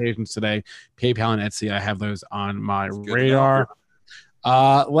presentations today. PayPal and Etsy. I have those on my radar.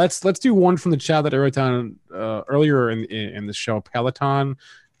 Let's do one from the chat that I wrote down earlier in the show. Peloton.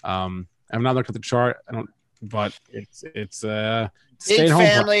 I've not looked at the chart. I don't, but it's Big staying home.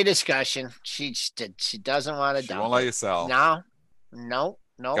 family discussion. She doesn't want to She dump won't let it. you sell. No.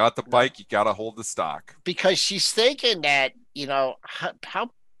 Got the bike, you got to hold the stock. Because she's thinking that, how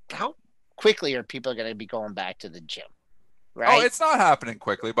quickly are people going to be going back to the gym? Right? Oh, it's not happening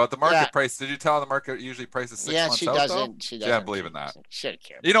quickly, but the market Yeah. price, did you tell the market usually prices 6 yeah, months she out, doesn't. though? She Yeah, I doesn't. believe in that. She don't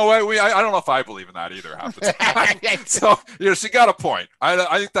care. You know what? I don't know if I believe in that either half the time. So, she got a point.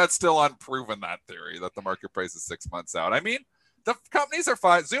 I think that's still unproven, that theory, that the market price is 6 months out. I mean, the companies are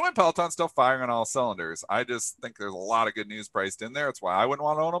fine. Zoom and Peloton still firing on all cylinders. I just think there's a lot of good news priced in there. That's why I wouldn't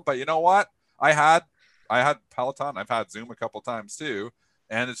want to own them. But you know what? I had Peloton. I've had Zoom a couple times too.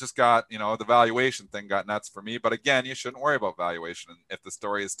 And it's just got, the valuation thing got nuts for me. But again, you shouldn't worry about valuation if the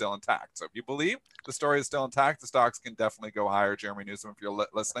story is still intact. So if you believe the story is still intact, the stocks can definitely go higher. Jeremy Newsom, if you're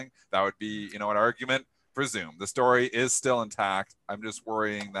listening, that would be, an argument for Zoom. The story is still intact. I'm just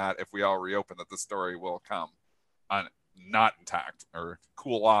worrying that if we all reopen, that the story will come not intact or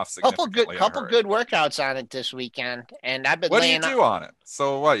cool off Couple significantly. good workouts on it this weekend, and I've been. What do you do on it?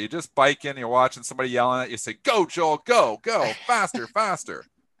 So what? You just biking, you're watching somebody yelling at you, say, "Go, Joel, go, faster, faster."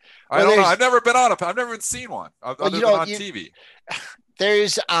 I don't know. I've never been on I've never even seen one other than on TV.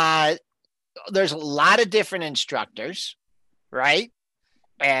 There's a lot of different instructors, right?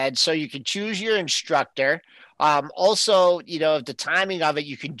 And so you can choose your instructor. Also, the timing of it,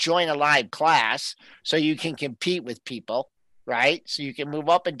 you can join a live class so you can compete with people, right? So you can move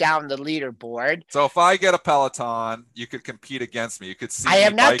up and down the leaderboard. So if I get a Peloton, you could compete against me. You could see. I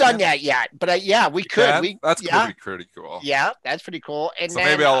have not done that yet, but we could. That's pretty cool. Yeah, that's pretty cool. And so then,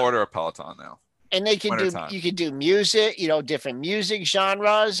 maybe I'll order a Peloton now. And you can do music, different music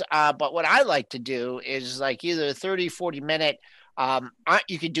genres. But what I like to do is like either 30, 40 minute,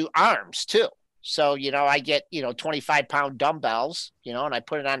 you can do arms too. So, I get, 25-pound dumbbells, and I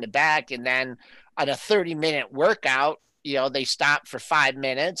put it on the back, and then on a 30-minute workout, they stop for 5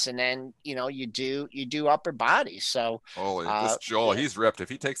 minutes, and then, you do upper body. So holy, this Joel, he's ripped. If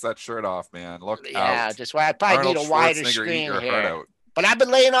he takes that shirt off, man, look out. Yeah, just why I probably need a wider screen here. But I've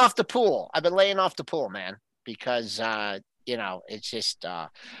been laying off the pool. Man, because it's just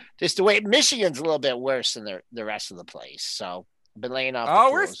the way Michigan's a little bit worse than the rest of the place. So I've been laying off.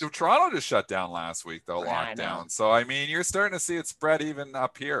 Toronto just shut down last week, though, lockdown. So I mean, you're starting to see it spread even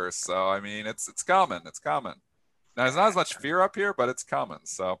up here. So I mean, it's coming. It's coming. Now, there's not as much fear up here, but it's coming.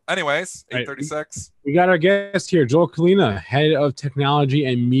 So, anyways, 8:36. We got our guest here, Joel Kalina, head of technology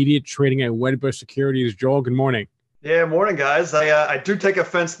and media trading at Wedbush Securities. Joel, good morning. Yeah, morning, guys. I do take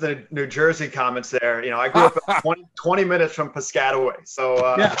offense to the New Jersey comments there. I grew up 20 minutes from Piscataway.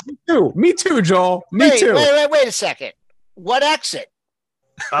 So yeah, me too, Joel. Me too. Wait a second. What exit?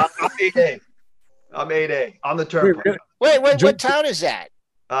 I'm 8A. I'm 8A on the turnpike. Wait, what town is that?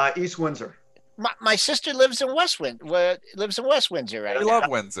 East Windsor. My sister lives in West Windsor, right? I love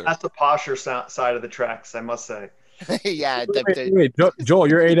Windsor. That's the posher side of the tracks, I must say. Yeah. Wait, Joel,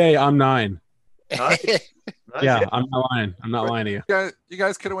 you're 8A. I'm 9. Nice. Yeah, I'm not lying to you. You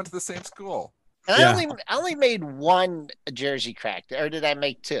guys could have went to the same school. And I only made one jersey crack, or did I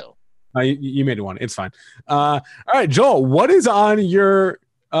make two? You made one. It's fine. All right, Joel. What's on your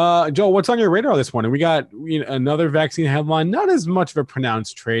radar this morning? We got another vaccine headline. Not as much of a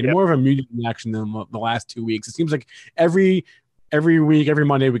pronounced trade, more of a muted reaction than the last 2 weeks. It seems like every week, every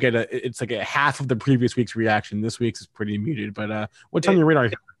Monday, we get it's like a half of the previous week's reaction. This week's is pretty muted. But what's on your radar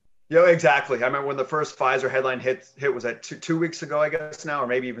here? Yeah, exactly. I remember when the first Pfizer headline hit was that 2 weeks ago, I guess now, or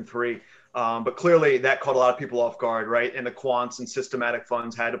maybe even 3. But clearly that caught a lot of people off guard, right? And the quants and systematic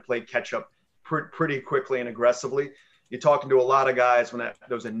funds had to play catch up pretty quickly and aggressively. You're talking to a lot of guys when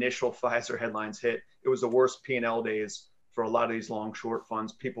those initial Pfizer headlines hit. It was the worst P&L days for a lot of these long short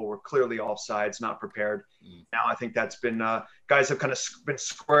funds. People were clearly off sides, not prepared. Now I think that's been guys have kind of been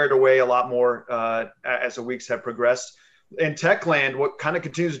squared away a lot more as the weeks have progressed. In tech land, what kind of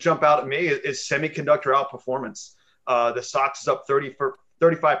continues to jump out at me is semiconductor outperformance. The stocks is up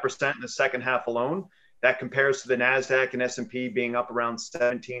 35% in the second half alone. That compares to the NASDAQ and S&P being up around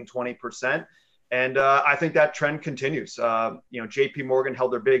 17-20%. And I think that trend continues. JP Morgan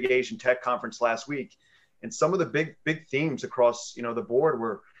held their big Asian tech conference last week. And some of the big themes across, the board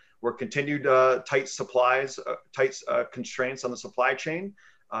were continued tight supplies, tight constraints on the supply chain,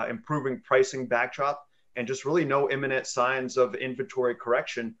 improving pricing backdrop, and just really no imminent signs of inventory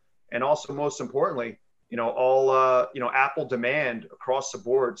correction. And also, most importantly, Apple demand across the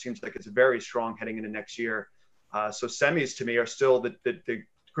board seems like it's very strong heading into next year. So semis to me are still the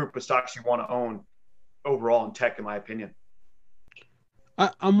group of stocks you want to own overall in tech, in my opinion.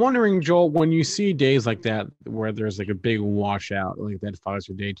 I'm wondering, Joel, when you see days like that where there's like a big washout, like that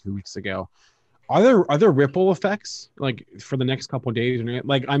Pfizer day 2 weeks ago, are there ripple effects like for the next couple of days?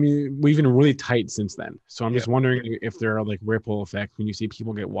 Like, I mean, we've been really tight since then. So I'm just wondering if there are like ripple effects when you see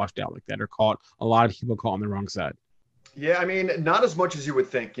people get washed out like that or a lot of people caught on the wrong side. Yeah, I mean, not as much as you would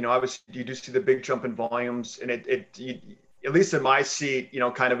think. Obviously you do see the big jump in volumes, and at least in my seat,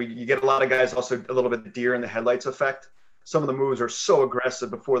 kind of you get a lot of guys also a little bit the deer in the headlights effect. Some of the moves are so aggressive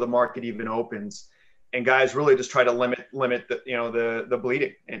before the market even opens, and guys really just try to limit the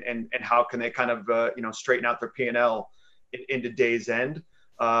bleeding and how can they kind of straighten out their P&L into day's end.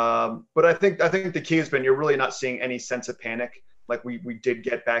 But I think the key has been you're really not seeing any sense of panic like we did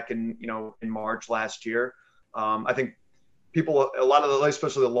get back in March last year. I think people, a lot of the,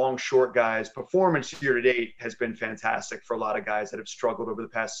 especially the long short guys, performance year to date has been fantastic for a lot of guys that have struggled over the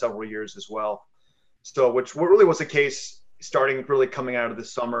past several years as well. So, what really was the case starting really coming out of the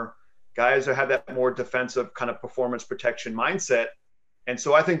summer, guys who have that more defensive kind of performance protection mindset And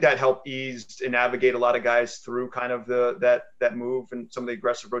so I think that helped ease and navigate a lot of guys through kind of that move and some of the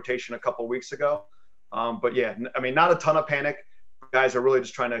aggressive rotation a couple of weeks ago. But yeah, I mean, not a ton of panic. Guys are really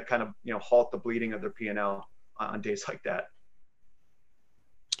just trying to kind of, halt the bleeding of their P&L on days like that.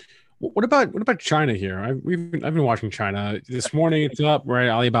 What about China here? I've been watching China this morning. It's up, right?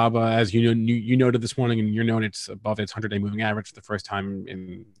 Alibaba, as you noted this morning, and you're noting it's above its 100-day moving average for the first time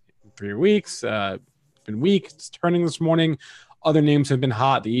in 3 weeks. It's been weak. It's turning this morning. Other names have been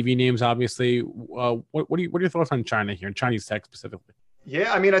hot. The EV names, obviously. What are your thoughts on China here, and Chinese tech specifically?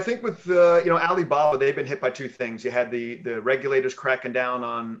 Yeah, I mean, I think with Alibaba, they've been hit by two things. You had the regulators cracking down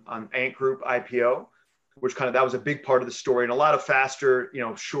on Ant Group IPO, which that was a big part of the story, and a lot of faster,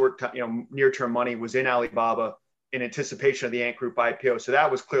 short, near-term money was in Alibaba in anticipation of the Ant Group IPO. So that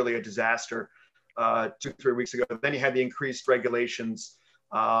was clearly a disaster 2-3 weeks ago. Then you had the increased regulations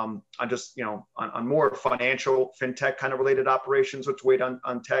on just, on more financial fintech kind of related operations, which weighed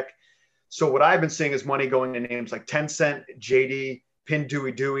on tech. So what I've been seeing is money going to names like Tencent, JD,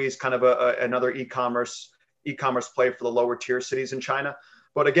 Pinduoduo is kind of another e-commerce play for the lower tier cities in China.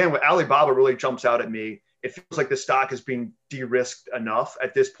 But again, what Alibaba really jumps out at me, it feels like the stock is being de-risked enough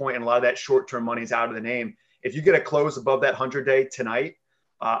at this point, and a lot of that short-term money is out of the name. If you get a close above that 100-day tonight,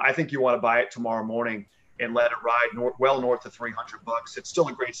 I think you want to buy it tomorrow morning and let it ride well north of $300. It's still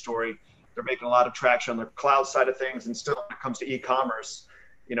a great story. They're making a lot of traction on the cloud side of things, and still when it comes to e-commerce,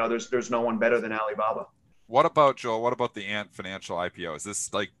 there's no one better than Alibaba. What about, Joel? What about the Ant Financial IPO? Is this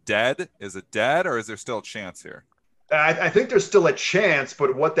dead? Is it dead, or is there still a chance here? I think there's still a chance,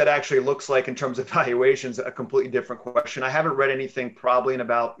 but what that actually looks like in terms of valuations, a completely different question. I haven't read anything probably in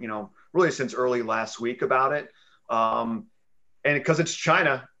about, really since early last week about it. And because it's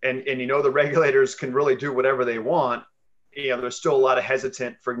China and the regulators can really do whatever they want, there's still a lot of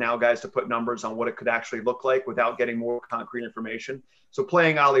hesitant for now guys to put numbers on what it could actually look like without getting more concrete information. So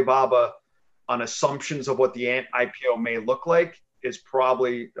playing Alibaba on assumptions of what the Ant IPO may look like is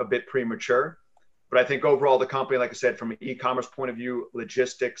probably a bit premature. But I think overall the company, like I said, from an e-commerce point of view,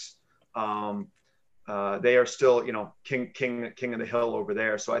 logistics, they are still, king of the hill over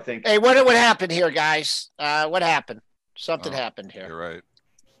there. So I think. Hey, what happened here, guys? What happened? Something happened here. You're right.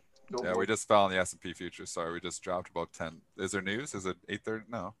 Yeah, we just fell on the S&P futures. Sorry, we just dropped about 10. Is there news? Is it 8:30?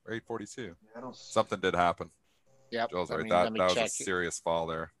 No, 8:42. Something did happen. Yep. Joel's right. That was a serious fall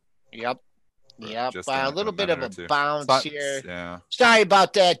there. Yep. Yep. By a little bit of a bounce here. Yeah. Sorry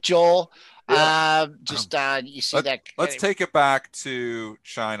about that, Joel. Yeah. You see that. Let's take it back to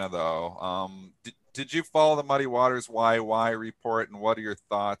China, though. Did you follow the Muddy Waters YY report, and what are your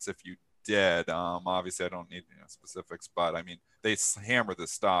thoughts if you did? Obviously, I don't need specifics, but I mean, they hammered the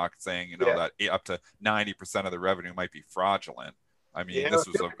stock, saying that up to 90% of the revenue might be fraudulent. I mean, this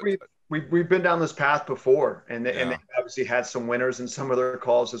was we've been down this path before, and they obviously had some winners in some of their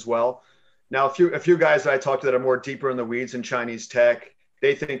calls as well. Now, a few guys that I talked to that are more deeper in the weeds in Chinese tech,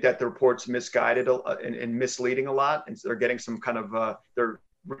 they think that the report's misguided and misleading a lot, and so they're getting some kind of they're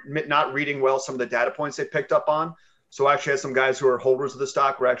not reading well some of the data points they picked up on. So I actually had some guys who are holders of the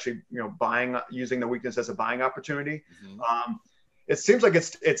stock were actually buying, using the weakness as a buying opportunity. Mm-hmm. It seems like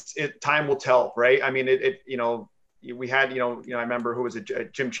it's time will tell, right? I mean, we had I remember who was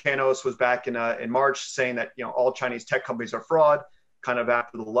it? Jim Chanos was back in March saying that all Chinese tech companies are fraud, kind of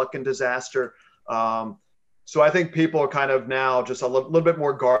after the Luckin disaster. So I think people are kind of now just a little bit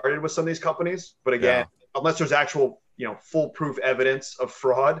more guarded with some of these companies. But again, unless there's actual, foolproof evidence of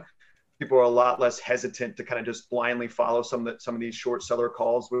fraud, people are a lot less hesitant to kind of just blindly follow some of these short seller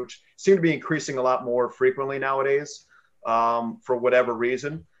calls, which seem to be increasing a lot more frequently nowadays for whatever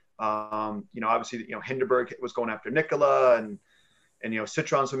reason. Obviously, Hindenburg was going after Nikola and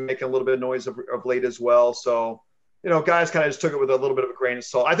Citron's been making a little bit of noise of late as well. So, guys kind of just took it with a little bit of a grain of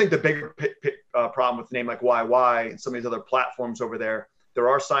salt. I think the bigger problem with a name like YY and some of these other platforms over there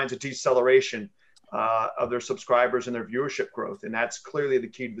are signs of deceleration of their subscribers and their viewership growth. And that's clearly the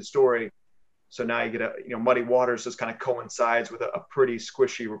key to the story. So now you get Muddy Waters just kind of coincides with a pretty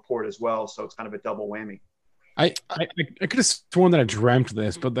squishy report as well. So it's kind of a double whammy. I could have sworn that I dreamt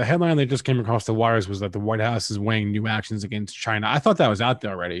this, but the headline that just came across the wires was that the White House is weighing new actions against China. I thought that was out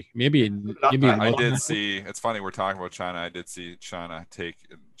there already. Maybe I did see. It's funny we're talking about China. I did see China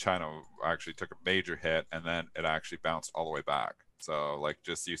actually took a major hit, and then it actually bounced all the way back. So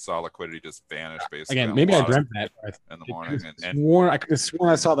you saw liquidity just vanish basically. Again, maybe I dreamt that in the morning. I could have sworn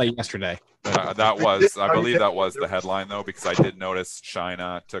I saw that yesterday. I believe that was the headline though, because I did notice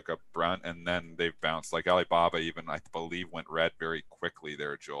China took a brunt and then they bounced. Like Alibaba even, I believe, went red very quickly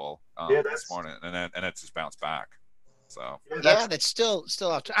there, Joel, this morning, and it just bounced back. So that's still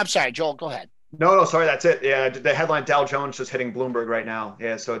up to. I'm sorry, Joel, go ahead. No, sorry, that's it. Yeah, the headline, Dow Jones just hitting Bloomberg right now.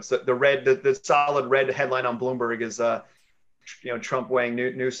 Yeah, so it's the red, the solid red headline on Bloomberg is Trump weighing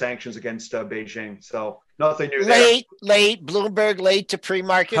new sanctions against Beijing. So nothing new there. Late Bloomberg, late to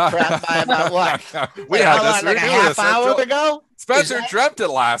pre-market prep by about what? We had this. Like a half hour ago. Spencer dreamt it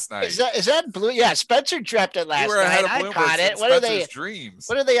last night. Is that blue? Yeah, Spencer dreamt it last night. I caught it. What are they? Dreams.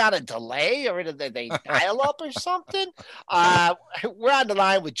 What are they on a delay, or did they dial up or something? We're on the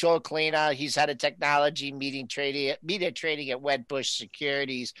line with Joel Kalina. He's head of technology, media trading at Wedbush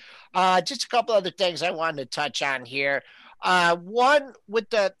Securities. Just a couple other things I wanted to touch on here. One with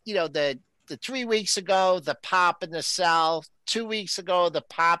the 3 weeks ago, the pop and the sell. 2 weeks ago, the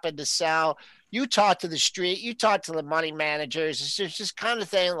pop and the sell. You talk to the street, you talk to the money managers. It's just kind of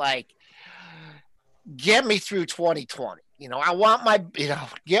thing like, get me through 2020. I want my,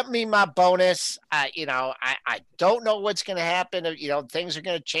 get me my bonus. I don't know what's going to happen. Things are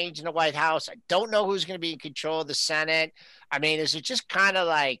going to change in the White House. I don't know who's going to be in control of the Senate. I mean, is it just kind of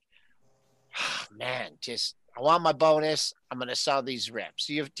like, man, just, I want my bonus. I'm going to sell these rips.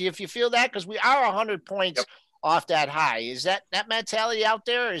 Do you feel that? Because we are 100 points off that high. Is that mentality out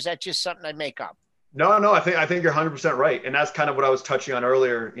there, or is that just something I make up? No, I think you're 100% right. And that's kind of what I was touching on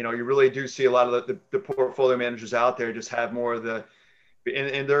earlier. You really do see a lot of the portfolio managers out there just have more of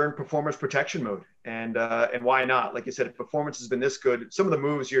and they're in performance protection mode. And why not? Like you said, if performance has been this good, some of the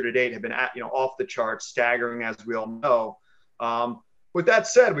moves year to date have been off the charts, staggering, as we all know. With that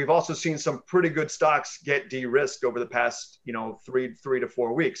said, we've also seen some pretty good stocks get de-risked over the past, 3 to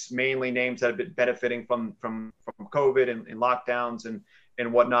 4 weeks, mainly names that have been benefiting from COVID and lockdowns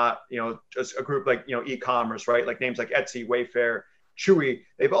and whatnot. Just a group like, e-commerce, right? Like names like Etsy, Wayfair, Chewy,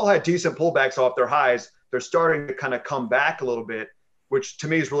 they've all had decent pullbacks off their highs. They're starting to kind of come back a little bit, which to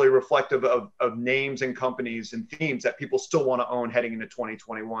me is really reflective of names and companies and themes that people still want to own heading into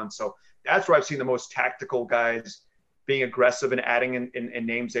 2021. So that's where I've seen the most tactical guys being aggressive and adding in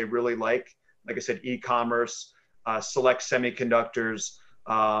names they really like I said, e-commerce, select semiconductors,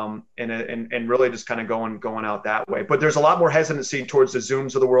 and really just kind of going out that way. But there's a lot more hesitancy towards the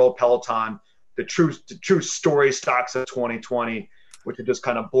Zooms of the world, Peloton, the true story stocks of 2020, which have just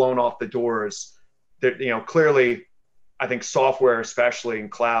kind of blown off the doors. That clearly, I think software, especially in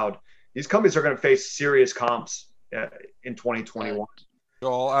cloud, these companies are going to face serious comps in 2021.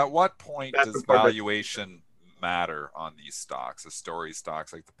 Joel, at what point does valuation matter on these stocks, the story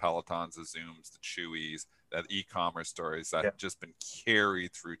stocks like the Pelotons, the Zooms, the Chewies, that e-commerce stories that have just been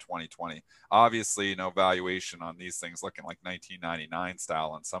carried through 2020? Obviously, valuation on these things looking like 1999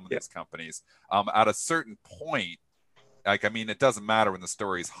 style on some of these companies. At a certain point, it doesn't matter when the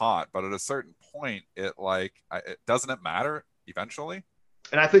story's hot, but at a certain point, doesn't it matter eventually?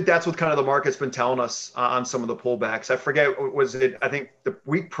 And I think that's what kind of the market's been telling us on some of the pullbacks. I forget, I think the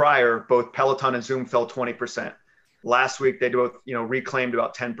week prior, both Peloton and Zoom fell 20%. Last week, they both, reclaimed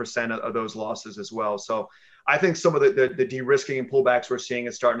about 10% of those losses as well. So I think some of the de-risking and pullbacks we're seeing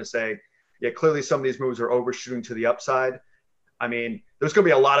is starting to say, clearly some of these moves are overshooting to the upside. I mean, there's going to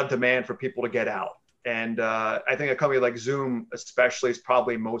be a lot of demand for people to get out. And I think a company like Zoom especially is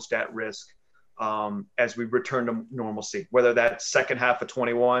probably most at risk as we return to normalcy, whether that's second half of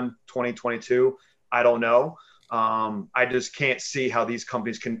 21, 2022, I don't know. I just can't see how these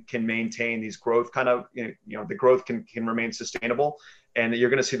companies can maintain these growth the growth can remain sustainable, and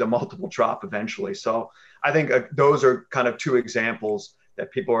you're going to see the multiple drop eventually. So I think those are kind of two examples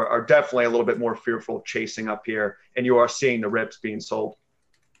that people are definitely a little bit more fearful chasing up here, and you are seeing the rips being sold.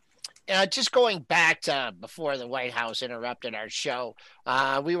 Just going back to before the White House interrupted our show,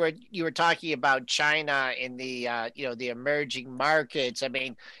 you were talking about China in the the emerging markets. I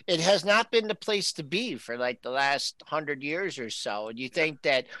mean, it has not been the place to be for like the last 100 years or so. Do you think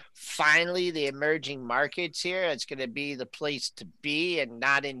that finally the emerging markets here, it's going to be the place to be and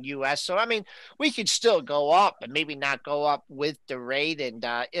not in U.S.? So I mean, we could still go up, but maybe not go up with the rate. And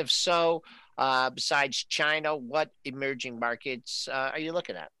if so, besides China, what emerging markets are you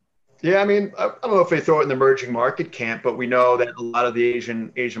looking at? Yeah, I mean, I don't know if they throw it in the emerging market camp, but we know that a lot of the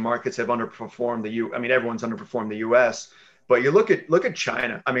Asian markets have underperformed everyone's underperformed the U.S. But you look at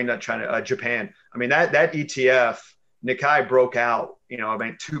China. I mean, not China, Japan. I mean, that ETF Nikkei broke out.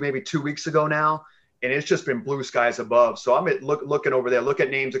 Maybe 2 weeks ago now, and it's just been blue skies above. So I'm looking over there. Look at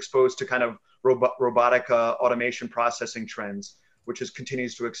names exposed to kind of robotic automation processing trends, which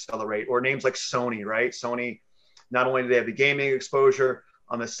continues to accelerate. Or names like Sony, right? Sony, not only do they have the gaming exposure.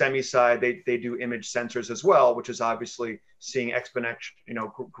 On the semi side, they do image sensors as well, which is obviously seeing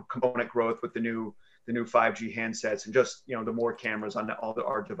exponential, component growth with the new 5G handsets and just, the more cameras on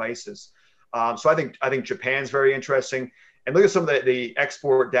our devices. So I think Japan's very interesting. And look at some of the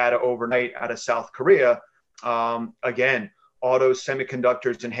export data overnight out of South Korea. Again, autos,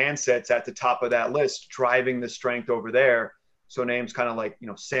 semiconductors, and handsets at the top of that list, driving the strength over there. So names kind of like,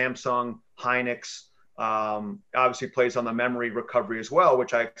 Samsung, Hynix, obviously plays on the memory recovery as well,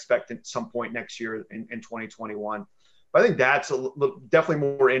 which I expect at some point next year in 2021. But I think that's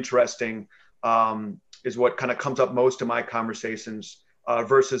definitely more interesting, is what kind of comes up most in my conversations,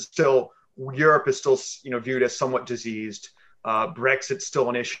 versus still Europe is still viewed as somewhat diseased. Brexit's still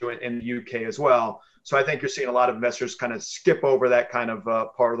an issue in the UK as well. So I think you're seeing a lot of investors kind of skip over that kind of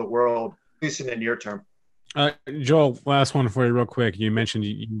part of the world, at least in the near term. Joel, last one for you real quick. You mentioned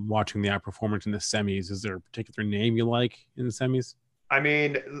you watching the outperformance in the semis. Is there a particular name you like in the semis? I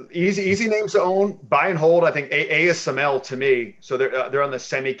mean, easy names to own, buy and hold. I think ASML to me. So they're on the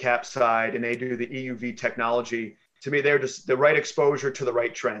semi cap side, and they do the EUV technology. To me, they're just the right exposure to the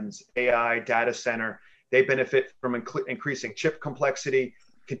right trends. AI, data center. They benefit from increasing chip complexity,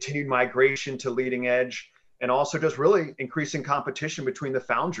 continued migration to leading edge, and also just really increasing competition between the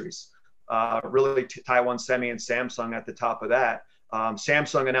foundries. Really Taiwan Semi and Samsung at the top of that.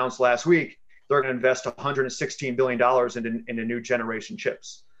 Samsung announced last week they're going to invest $116 billion into new generation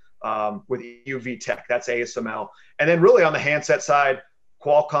chips with EUV tech. That's ASML. And then really on the handset side,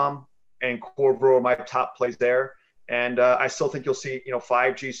 Qualcomm and Qorvo are my top plays there. And I still think you'll see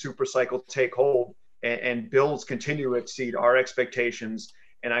 5G super cycle take hold and builds continue to exceed our expectations.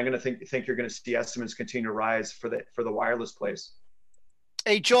 And I'm going to think you're going to see estimates continue to rise for the wireless plays.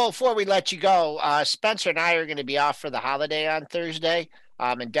 Hey, Joel, before we let you go, Spencer and I are going to be off for the holiday on Thursday,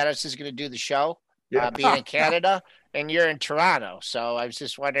 and Dennis is going to do the show, being in Canada, and you're in Toronto. So I was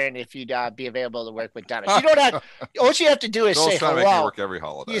just wondering if you'd be available to work with Dennis. You don't have, all you have to do is Joel's say trying to make me hello. work every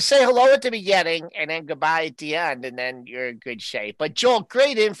holiday. You say hello at the beginning and then goodbye at the end, and then you're in good shape. But Joel,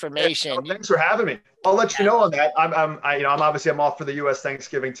 great information. Yeah, thanks for having me. I'll let you know on that. I'm off for the U.S.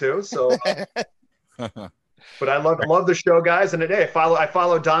 Thanksgiving too. So. But I love the show, guys. And today I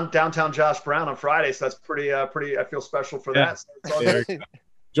follow Downtown Josh Brown on Friday, so that's pretty. I feel special for that. So it's all good.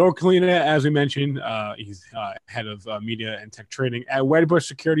 Joel Kalina, as we mentioned, he's head of media and tech trading at Wedbush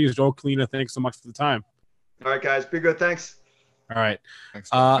Securities. Joel Kalina, thanks so much for the time. All right, guys, be good. Thanks. All right, Thanks.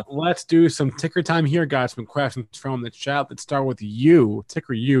 Let's do some ticker time here, guys. Some questions from the chat. Let's start with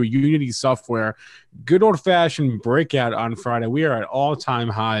ticker Unity Software. Good old fashioned breakout on Friday. We are at all-time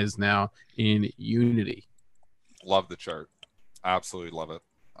highs now in Unity. Love the chart. Absolutely love it.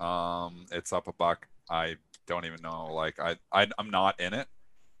 It's up $1. I don't even know. Like I'm not in it.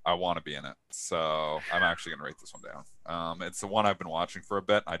 I want to be in it. So I'm actually going to write this one down. It's the one I've been watching for a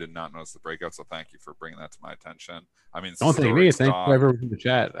bit. I did not notice the breakout. So thank you for bringing that to my attention. I mean, don't thank me. Thank whoever in the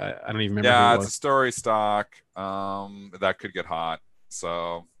chat. I don't even remember. Yeah, it's a story stock. That could get hot.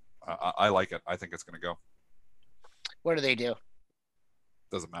 So I like it. I think it's going to go. What do they do?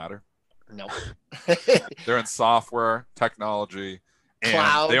 Doesn't matter. No. They're in software, technology, and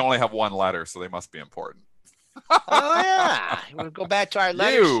Cloud. They only have one letter, so they must be important. Oh yeah, we'll go back to our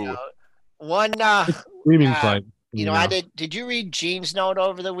letters. One streaming play. Did you read Gene's note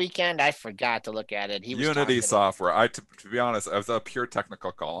over the weekend? I forgot to look at it. He was Unity Software. To be honest, as a pure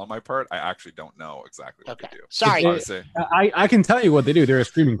technical call on my part, I actually don't know exactly what they do. Sorry. I can tell you what they do. They're a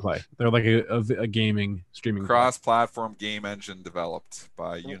streaming play. They're like a gaming streaming cross-platform game engine developed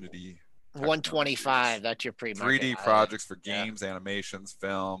by Unity. 125. That's your pre-market. 3D projects for games, animations,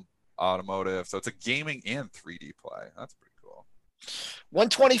 film, automotive. So it's a gaming and 3D play. That's pretty cool.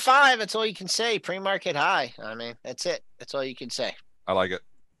 125. That's all you can say. Pre-market high. I mean, that's it. That's all you can say. I like it.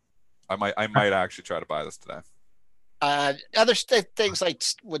 I might actually try to buy this today. Other things like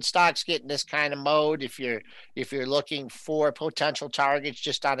when stocks get in this kind of mode, if you're looking for potential targets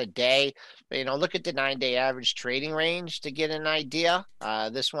just on a day, look at the 9-day average trading range to get an idea.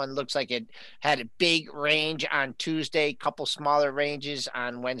 This one looks like it had a big range on Tuesday, couple smaller ranges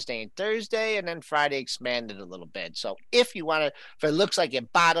on Wednesday and Thursday, and then Friday expanded a little bit. So if you want to, if it looks like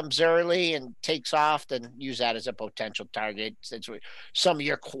it bottoms early and takes off, then use that as a potential target. That's what some of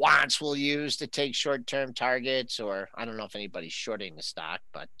your quants will use to take short-term targets, or I don't know if anybody's shorting the stock,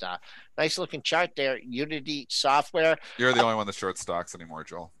 but nice looking chart there. Unity Software. You're the only one that short stocks anymore,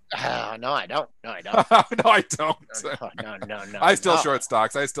 Joel. No, I don't. No, I don't. No, I don't. No. I still short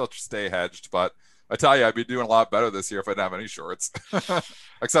stocks. I still stay hedged, but I tell you, I'd be doing a lot better this year if I didn't have any shorts,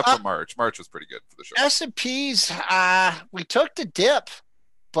 except for March. March was pretty good for the shorts. S&Ps, we took the dip,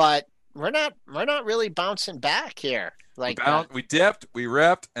 but we're not really bouncing back here. Like we dipped, we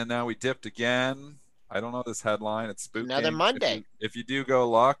ripped, and now we dipped again. I don't know this headline. It's spooky. Another Monday. If you do go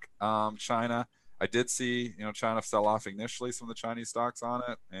look, China, I did see, China sell off initially some of the Chinese stocks on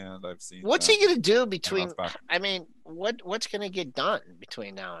it, and I've seen. What's he going to do between? back. I mean, what's going to get done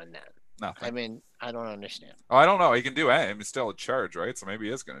between now and then? Nothing. I mean, I don't understand. Oh, I don't know. He can do it. He's still in charge, right? So maybe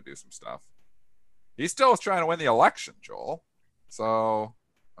he is going to do some stuff. He's still trying to win the election, Joel. So,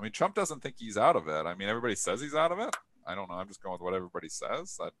 I mean, Trump doesn't think he's out of it. I mean, everybody says he's out of it. I don't know. I'm just going with what everybody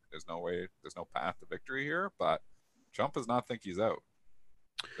says. That there's no path to victory here. But Trump does not think he's out.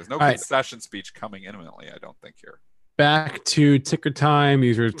 There's no concession speech coming imminently, I don't think, here. Back to ticker time.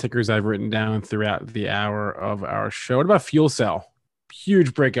 These are tickers I've written down throughout the hour of our show. What about Fuel Cell?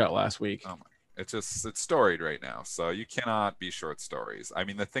 Huge breakout last week. Oh my. It's storied right now. So you cannot be short stories. I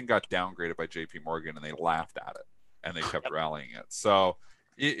mean, the thing got downgraded by JP Morgan and they laughed at it and they kept rallying it. So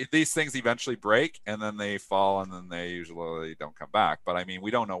these things eventually break and then they fall and then they usually don't come back. But I mean, we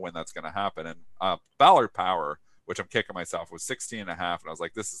don't know when that's going to happen. And Ballard Power, which I'm kicking myself, was 16.5, and I was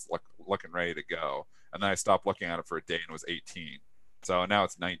like, this is looking ready to go. And then I stopped looking at it for a day and it was 18. So now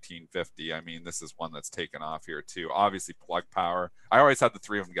it's 19.50. I mean, this is one that's taken off here too. Obviously, Plug Power. I always had the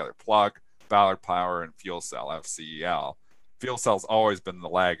three of them together: Plug, Ballard Power, and Fuel Cell, FCEL. Fuel Cell's always been the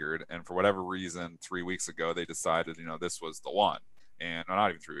laggard, and for whatever reason, 3 weeks ago they decided, this was the one. And not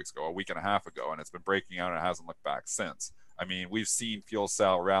even 3 weeks ago, a week and a half ago, and it's been breaking out and it hasn't looked back since. I mean, we've seen Fuel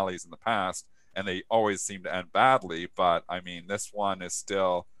Cell rallies in the past, and they always seem to end badly. But I mean, this one is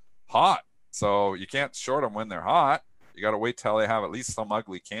still hot, so you can't short them when they're hot. You got to wait till they have at least some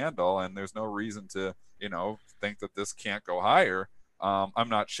ugly candle, and there's no reason to, think that this can't go higher. I'm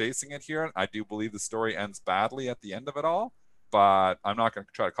not chasing it here. I do believe the story ends badly at the end of it all, but I'm not going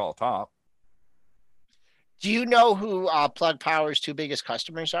to try to call a top. Do you know who Plug Power's two biggest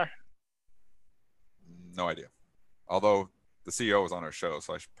customers are? No idea. Although the CEO was on our show,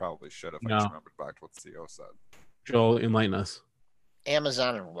 so I probably should have. I just remembered back to what the CEO said. Joel, enlighten us.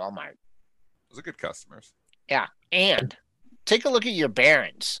 Amazon and Walmart. Those are good customers. Yeah, and take a look at your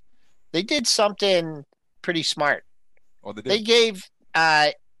Barron's. They did something pretty smart. Oh, they did. They gave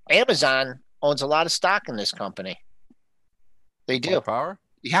Amazon owns a lot of stock in this company. They do. Plug Power?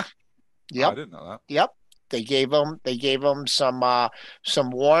 Yeah. Yep. Oh, I didn't know that. Yep. They gave them some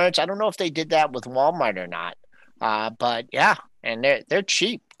warrants. I don't know if they did that with Walmart or not. But yeah, and they're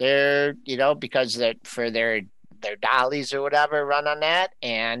cheap. They're because they're for their dollies or whatever run on that.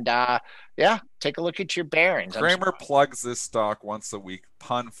 And yeah, take a look at your Barron's. Kramer plugs this stock once a week,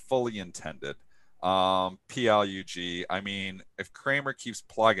 pun fully intended. PLUG. I mean, if Kramer keeps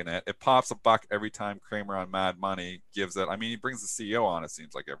plugging it, it pops a buck every time Kramer on Mad Money gives it. I mean, he brings the CEO on, it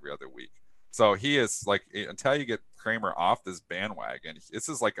seems like, every other week. So he is like, until you get Kramer off this bandwagon, this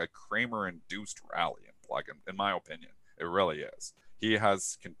is like a Kramer-induced rally in plugging, in my opinion. It really is. He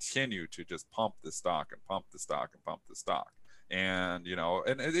has continued to just pump the stock and pump the stock and pump the stock. And,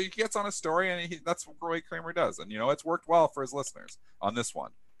 and he gets on a story, and that's what Roy Kramer does. And, it's worked well for his listeners on this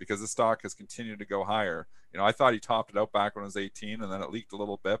one, because the stock has continued to go higher. I thought he topped it out back when it was 18, and then it leaked a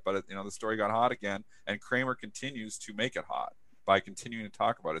little bit, but the story got hot again, and Kramer continues to make it hot by continuing to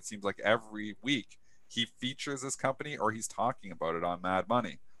talk about it. It seems like every week he features this company or he's talking about it on Mad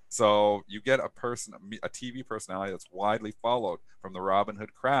Money. So you get a TV personality that's widely followed from the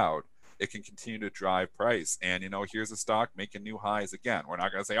Robinhood crowd. It can continue to drive price. And, here's a stock making new highs again. We're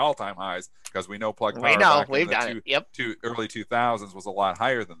not going to say all-time highs because we know Plug Power back in the early 2000s was a lot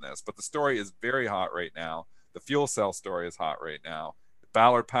higher than this. But the story is very hot right now. The fuel cell story is hot right now.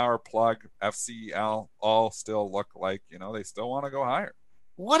 Ballard Power, Plug, FCEL all still look like, they still want to go higher.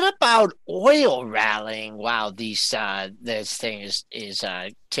 What about oil rallying while this thing is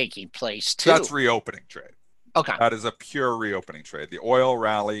taking place too? That's reopening trade. Okay. That is a pure reopening trade. The oil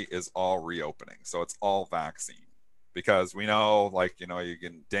rally is all reopening. So it's all vaccine. Because we know, you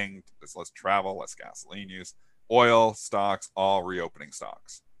get dinged, there's less travel, less gasoline use. Oil stocks, all reopening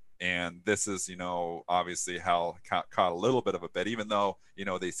stocks. And this is, obviously how caught a little bit of a bit, even though,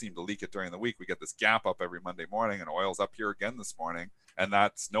 they seem to leak it during the week. We get this gap up every Monday morning, and oil's up here again this morning. And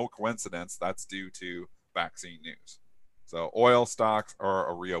that's no coincidence. That's due to vaccine news. So oil stocks are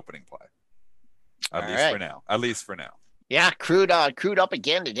a reopening play. At least for now. Yeah, crude up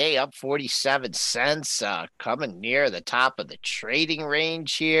again today, up 47 cents, coming near the top of the trading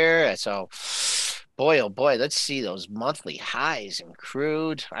range here. So boy, oh boy, let's see those monthly highs in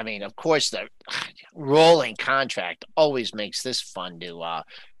crude. I mean, of course, the rolling contract always makes this fun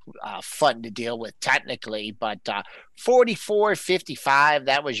to deal with technically, but 44.55,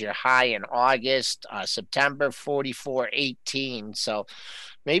 that was your high in August. September 44.18. So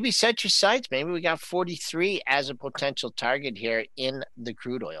maybe set your sights. Maybe we got 43 as a potential target here in the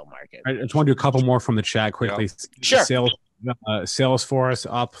crude oil market. I just want to do a couple more from the chat quickly. Yeah. Sure. Salesforce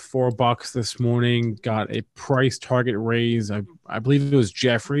up $4 this morning. Got a price target raise. I believe it was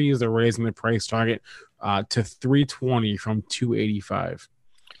Jeffries. They're raising the price target to 320 from 285.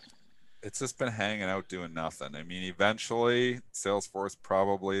 It's just been hanging out doing nothing. I mean, eventually, Salesforce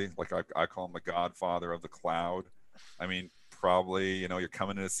probably, like I call him the godfather of the cloud. I mean, probably, you're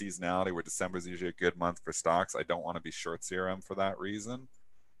coming into seasonality where December is usually a good month for stocks. I don't want to be short CRM for that reason,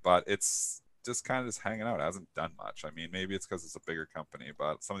 but it's just kind of just hanging out. It hasn't done much. I mean, maybe it's because it's a bigger company,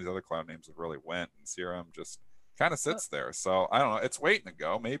 but some of these other cloud names have really went, and CRM just kind of sits there. So I don't know. It's waiting to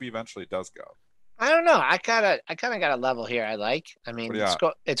go. Maybe eventually it does go. I don't know. I kind of got a level here. I like. I mean,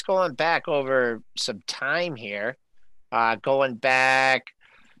 it's going back over some time here. Going back.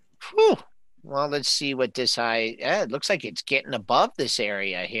 Whew. Well, let's see what this high. It looks like it's getting above this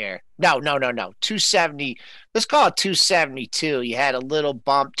area here. No. 270. Let's call it 272. You had a little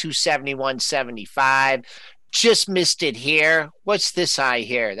bump, 271.75. Just missed it here. What's this high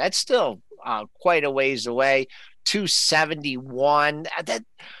here? That's still quite a ways away. 271.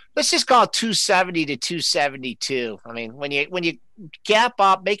 Let's just call it 270 to 272. I mean, when you gap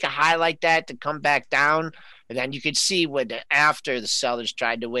up, make a high like that to come back down, and then you could see after the sellers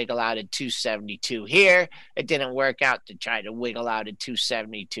tried to wiggle out at 272 here, it didn't work out. To try to wiggle out at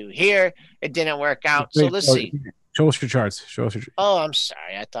 272 here, it didn't work out. So let's see. Show us your charts. Oh, I'm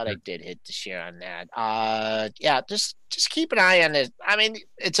sorry. I thought I did hit the share on that. Yeah, just keep an eye on this. I mean,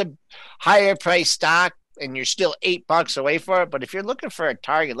 it's a higher price stock, and you're still $8 away for it. But if you're looking for a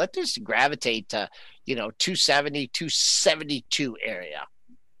target, let this gravitate to, 270, 272 area.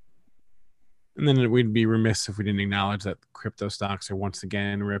 And then we'd be remiss if we didn't acknowledge that crypto stocks are once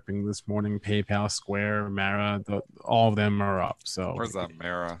again ripping this morning. PayPal, Square, Mara, all of them are up. So where's that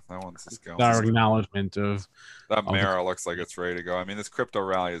Mara? That one's just going. Our acknowledgement of that Mara looks like it's ready to go. I mean, this crypto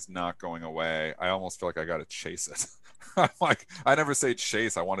rally is not going away. I almost feel like I got to chase it. I'm like, I never say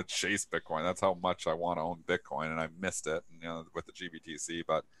chase. I want to chase Bitcoin. That's how much I want to own Bitcoin, and I missed it, with the GBTC.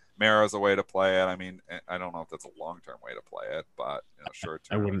 But Mara's a way to play it. I mean, I don't know if that's a long-term way to play it, but short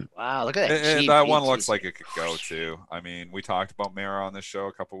term. I wouldn't. Wow, look at that. That one looks like it could go too. I mean, we talked about Mara on this show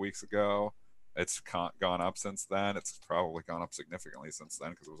a couple weeks ago. It's gone up since then. It's probably gone up significantly since then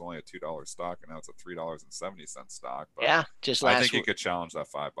because it was only a $2 stock, and now it's a $3.70 stock. But yeah, I think you could challenge that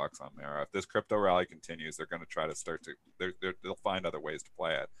 $5 on Mara. If this crypto rally continues, they're going to try to they'll find other ways to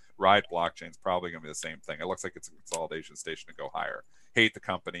play it. Ride blockchain is probably going to be the same thing. It looks like it's a consolidation station to go higher. Hate the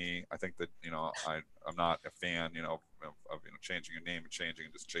company. I think that I'm not a fan of changing a name and changing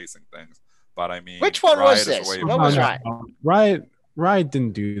and just chasing things. But I mean, which one was this? What was Riot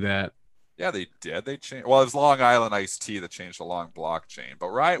didn't do that. Yeah, they did. They changed. Well, it was Long Island Iced Tea that changed the long blockchain, but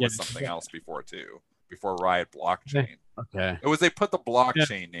Riot was something else before too. Before Riot blockchain. Okay. It was they put the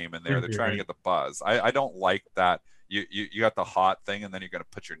blockchain name in there. They're trying to get the buzz. I don't like that. You got the hot thing, and then you're going to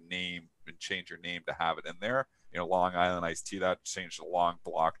put your name and change your name to have it in there. Long Island Iced Tea, that changed to long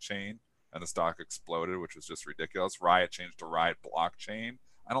blockchain, and the stock exploded, which was just ridiculous. Riot changed to Riot blockchain.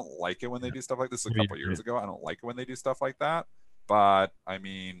 I don't like it when they do stuff like this. A couple years ago, I don't like it when they do stuff like that. But I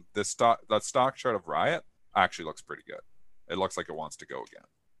mean, that stock chart of Riot actually looks pretty good. It looks like it wants to go again.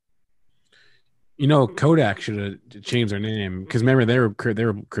 Kodak should have changed their name because remember they were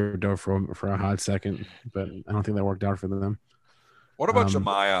crypto for a hot second, but I don't think that worked out for them. What about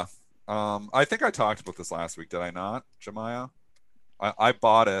Jumia? I think I talked about this last week. Did I not? Jumia? I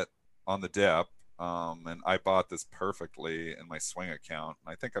bought it on the dip, and I bought this perfectly in my swing account.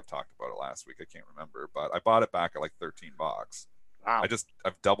 And I think I've talked about it last week. I can't remember, but I bought it back at like $13. Wow.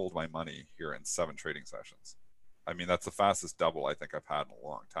 I've doubled my money here in 7 trading sessions. I mean, that's the fastest double I think I've had in a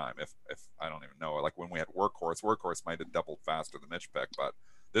long time. If I don't even know, like when we had Workhorse might have doubled faster than MitchPick, but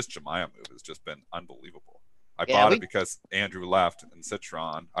this Jumia move has just been unbelievable. I bought it because Andrew left in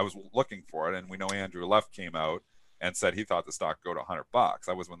Citron. I was looking for it, and we know Andrew left came out and said he thought the stock would go to $100.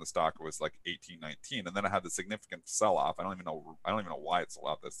 That was when the stock was like 18, 19, and then it had the significant sell-off. I don't even know why it sold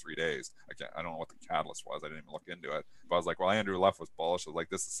out those 3 days. I don't know what the catalyst was. I didn't even look into it. But I was like, well, Andrew left was bullish. I was like,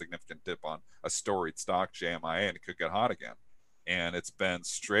 this is a significant dip on a storied stock, JMIA, and it could get hot again. And it's been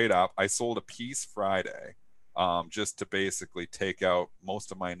straight up. I sold a piece Friday, just to basically take out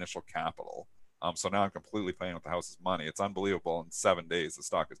most of my initial capital. So now I'm completely playing with the house's money. It's unbelievable. In 7 days, the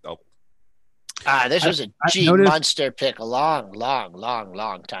stock has doubled. This was a Monster pick a long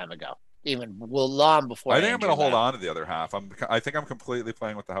time ago. Even long before. I think I'm going to hold on to the other half. I think I'm completely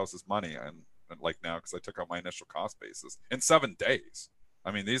playing with the house's money, and like now because I took out my initial cost basis in 7 days.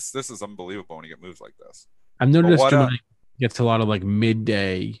 I mean, this is unbelievable when you get moves like this. I've noticed Jumia gets a lot of like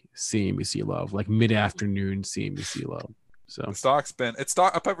midday CNBC love, like mid-afternoon CNBC love. So the stock's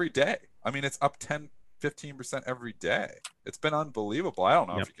up every day. I mean, it's up 10 15% every day. It's been unbelievable. I don't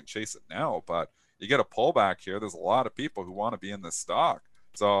know if you can chase it now, but you get a pullback here. There's a lot of people who want to be in this stock.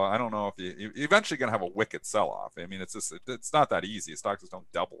 So I don't know if you're eventually going to have a wicked sell-off. I mean, it's not that easy. Stocks just don't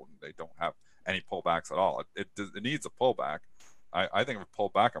double and they don't have any pullbacks at all. It needs a pullback. I think if it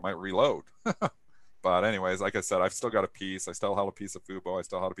pulled back, I might reload. But anyways, like I said, I've still got a piece. I still held a piece of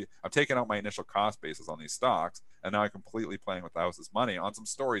Fubo. I'm taking out my initial cost basis on these stocks, and now I'm completely playing with the house's money on some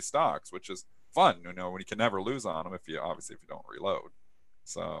story stocks, which is fun, when you can never lose on them if you don't reload.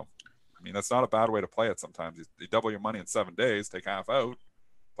 So, I mean, that's not a bad way to play it sometimes. You double your money in 7 days, take half out,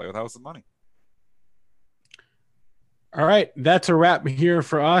 play with house's money. All right, that's a wrap here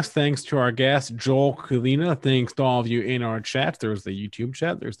for us. Thanks to our guest, Joel Kulina. Thanks to all of you in our chat. There's the YouTube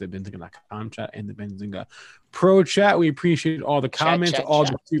chat, there's the Benzinga.com chat, and the Benzinga Pro chat. We appreciate all the comments, all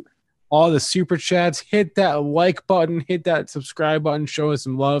the super chats. Hit that like button, hit that subscribe button, show us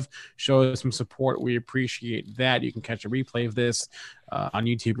some love, show us some support. We appreciate that. You can catch a replay of this on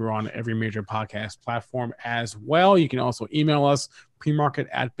YouTube or on every major podcast platform as well. You can also email us,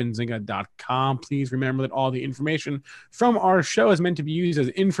 premarket@benzinga.com. Please remember that all the information from our show is meant to be used as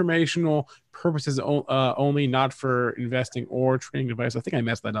informational purposes only, not for investing or trading advice. I think I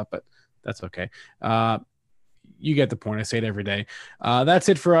messed that up, but that's okay. You get the point. I say it every day. That's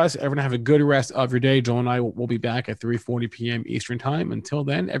it for us. Everyone have a good rest of your day. Joel and I will be back at 3:40 p.m. Eastern time. Until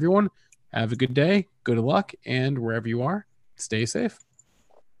then, everyone, have a good day, good luck, and wherever you are, stay safe.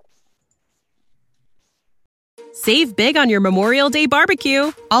 Save big on your Memorial Day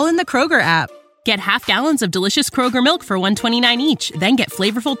barbecue, all in the Kroger app. Get half gallons of delicious Kroger milk for $1.29 each. Then get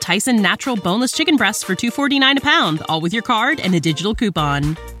flavorful Tyson natural boneless chicken breasts for $2.49 a pound, all with your card and a digital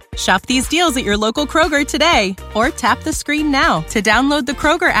coupon. Shop these deals at your local Kroger today, or tap the screen now to download the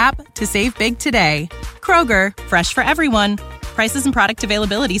Kroger app to save big today. Kroger, fresh for everyone. Prices and product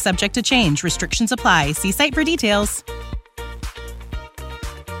availability subject to change. Restrictions apply. See site for details.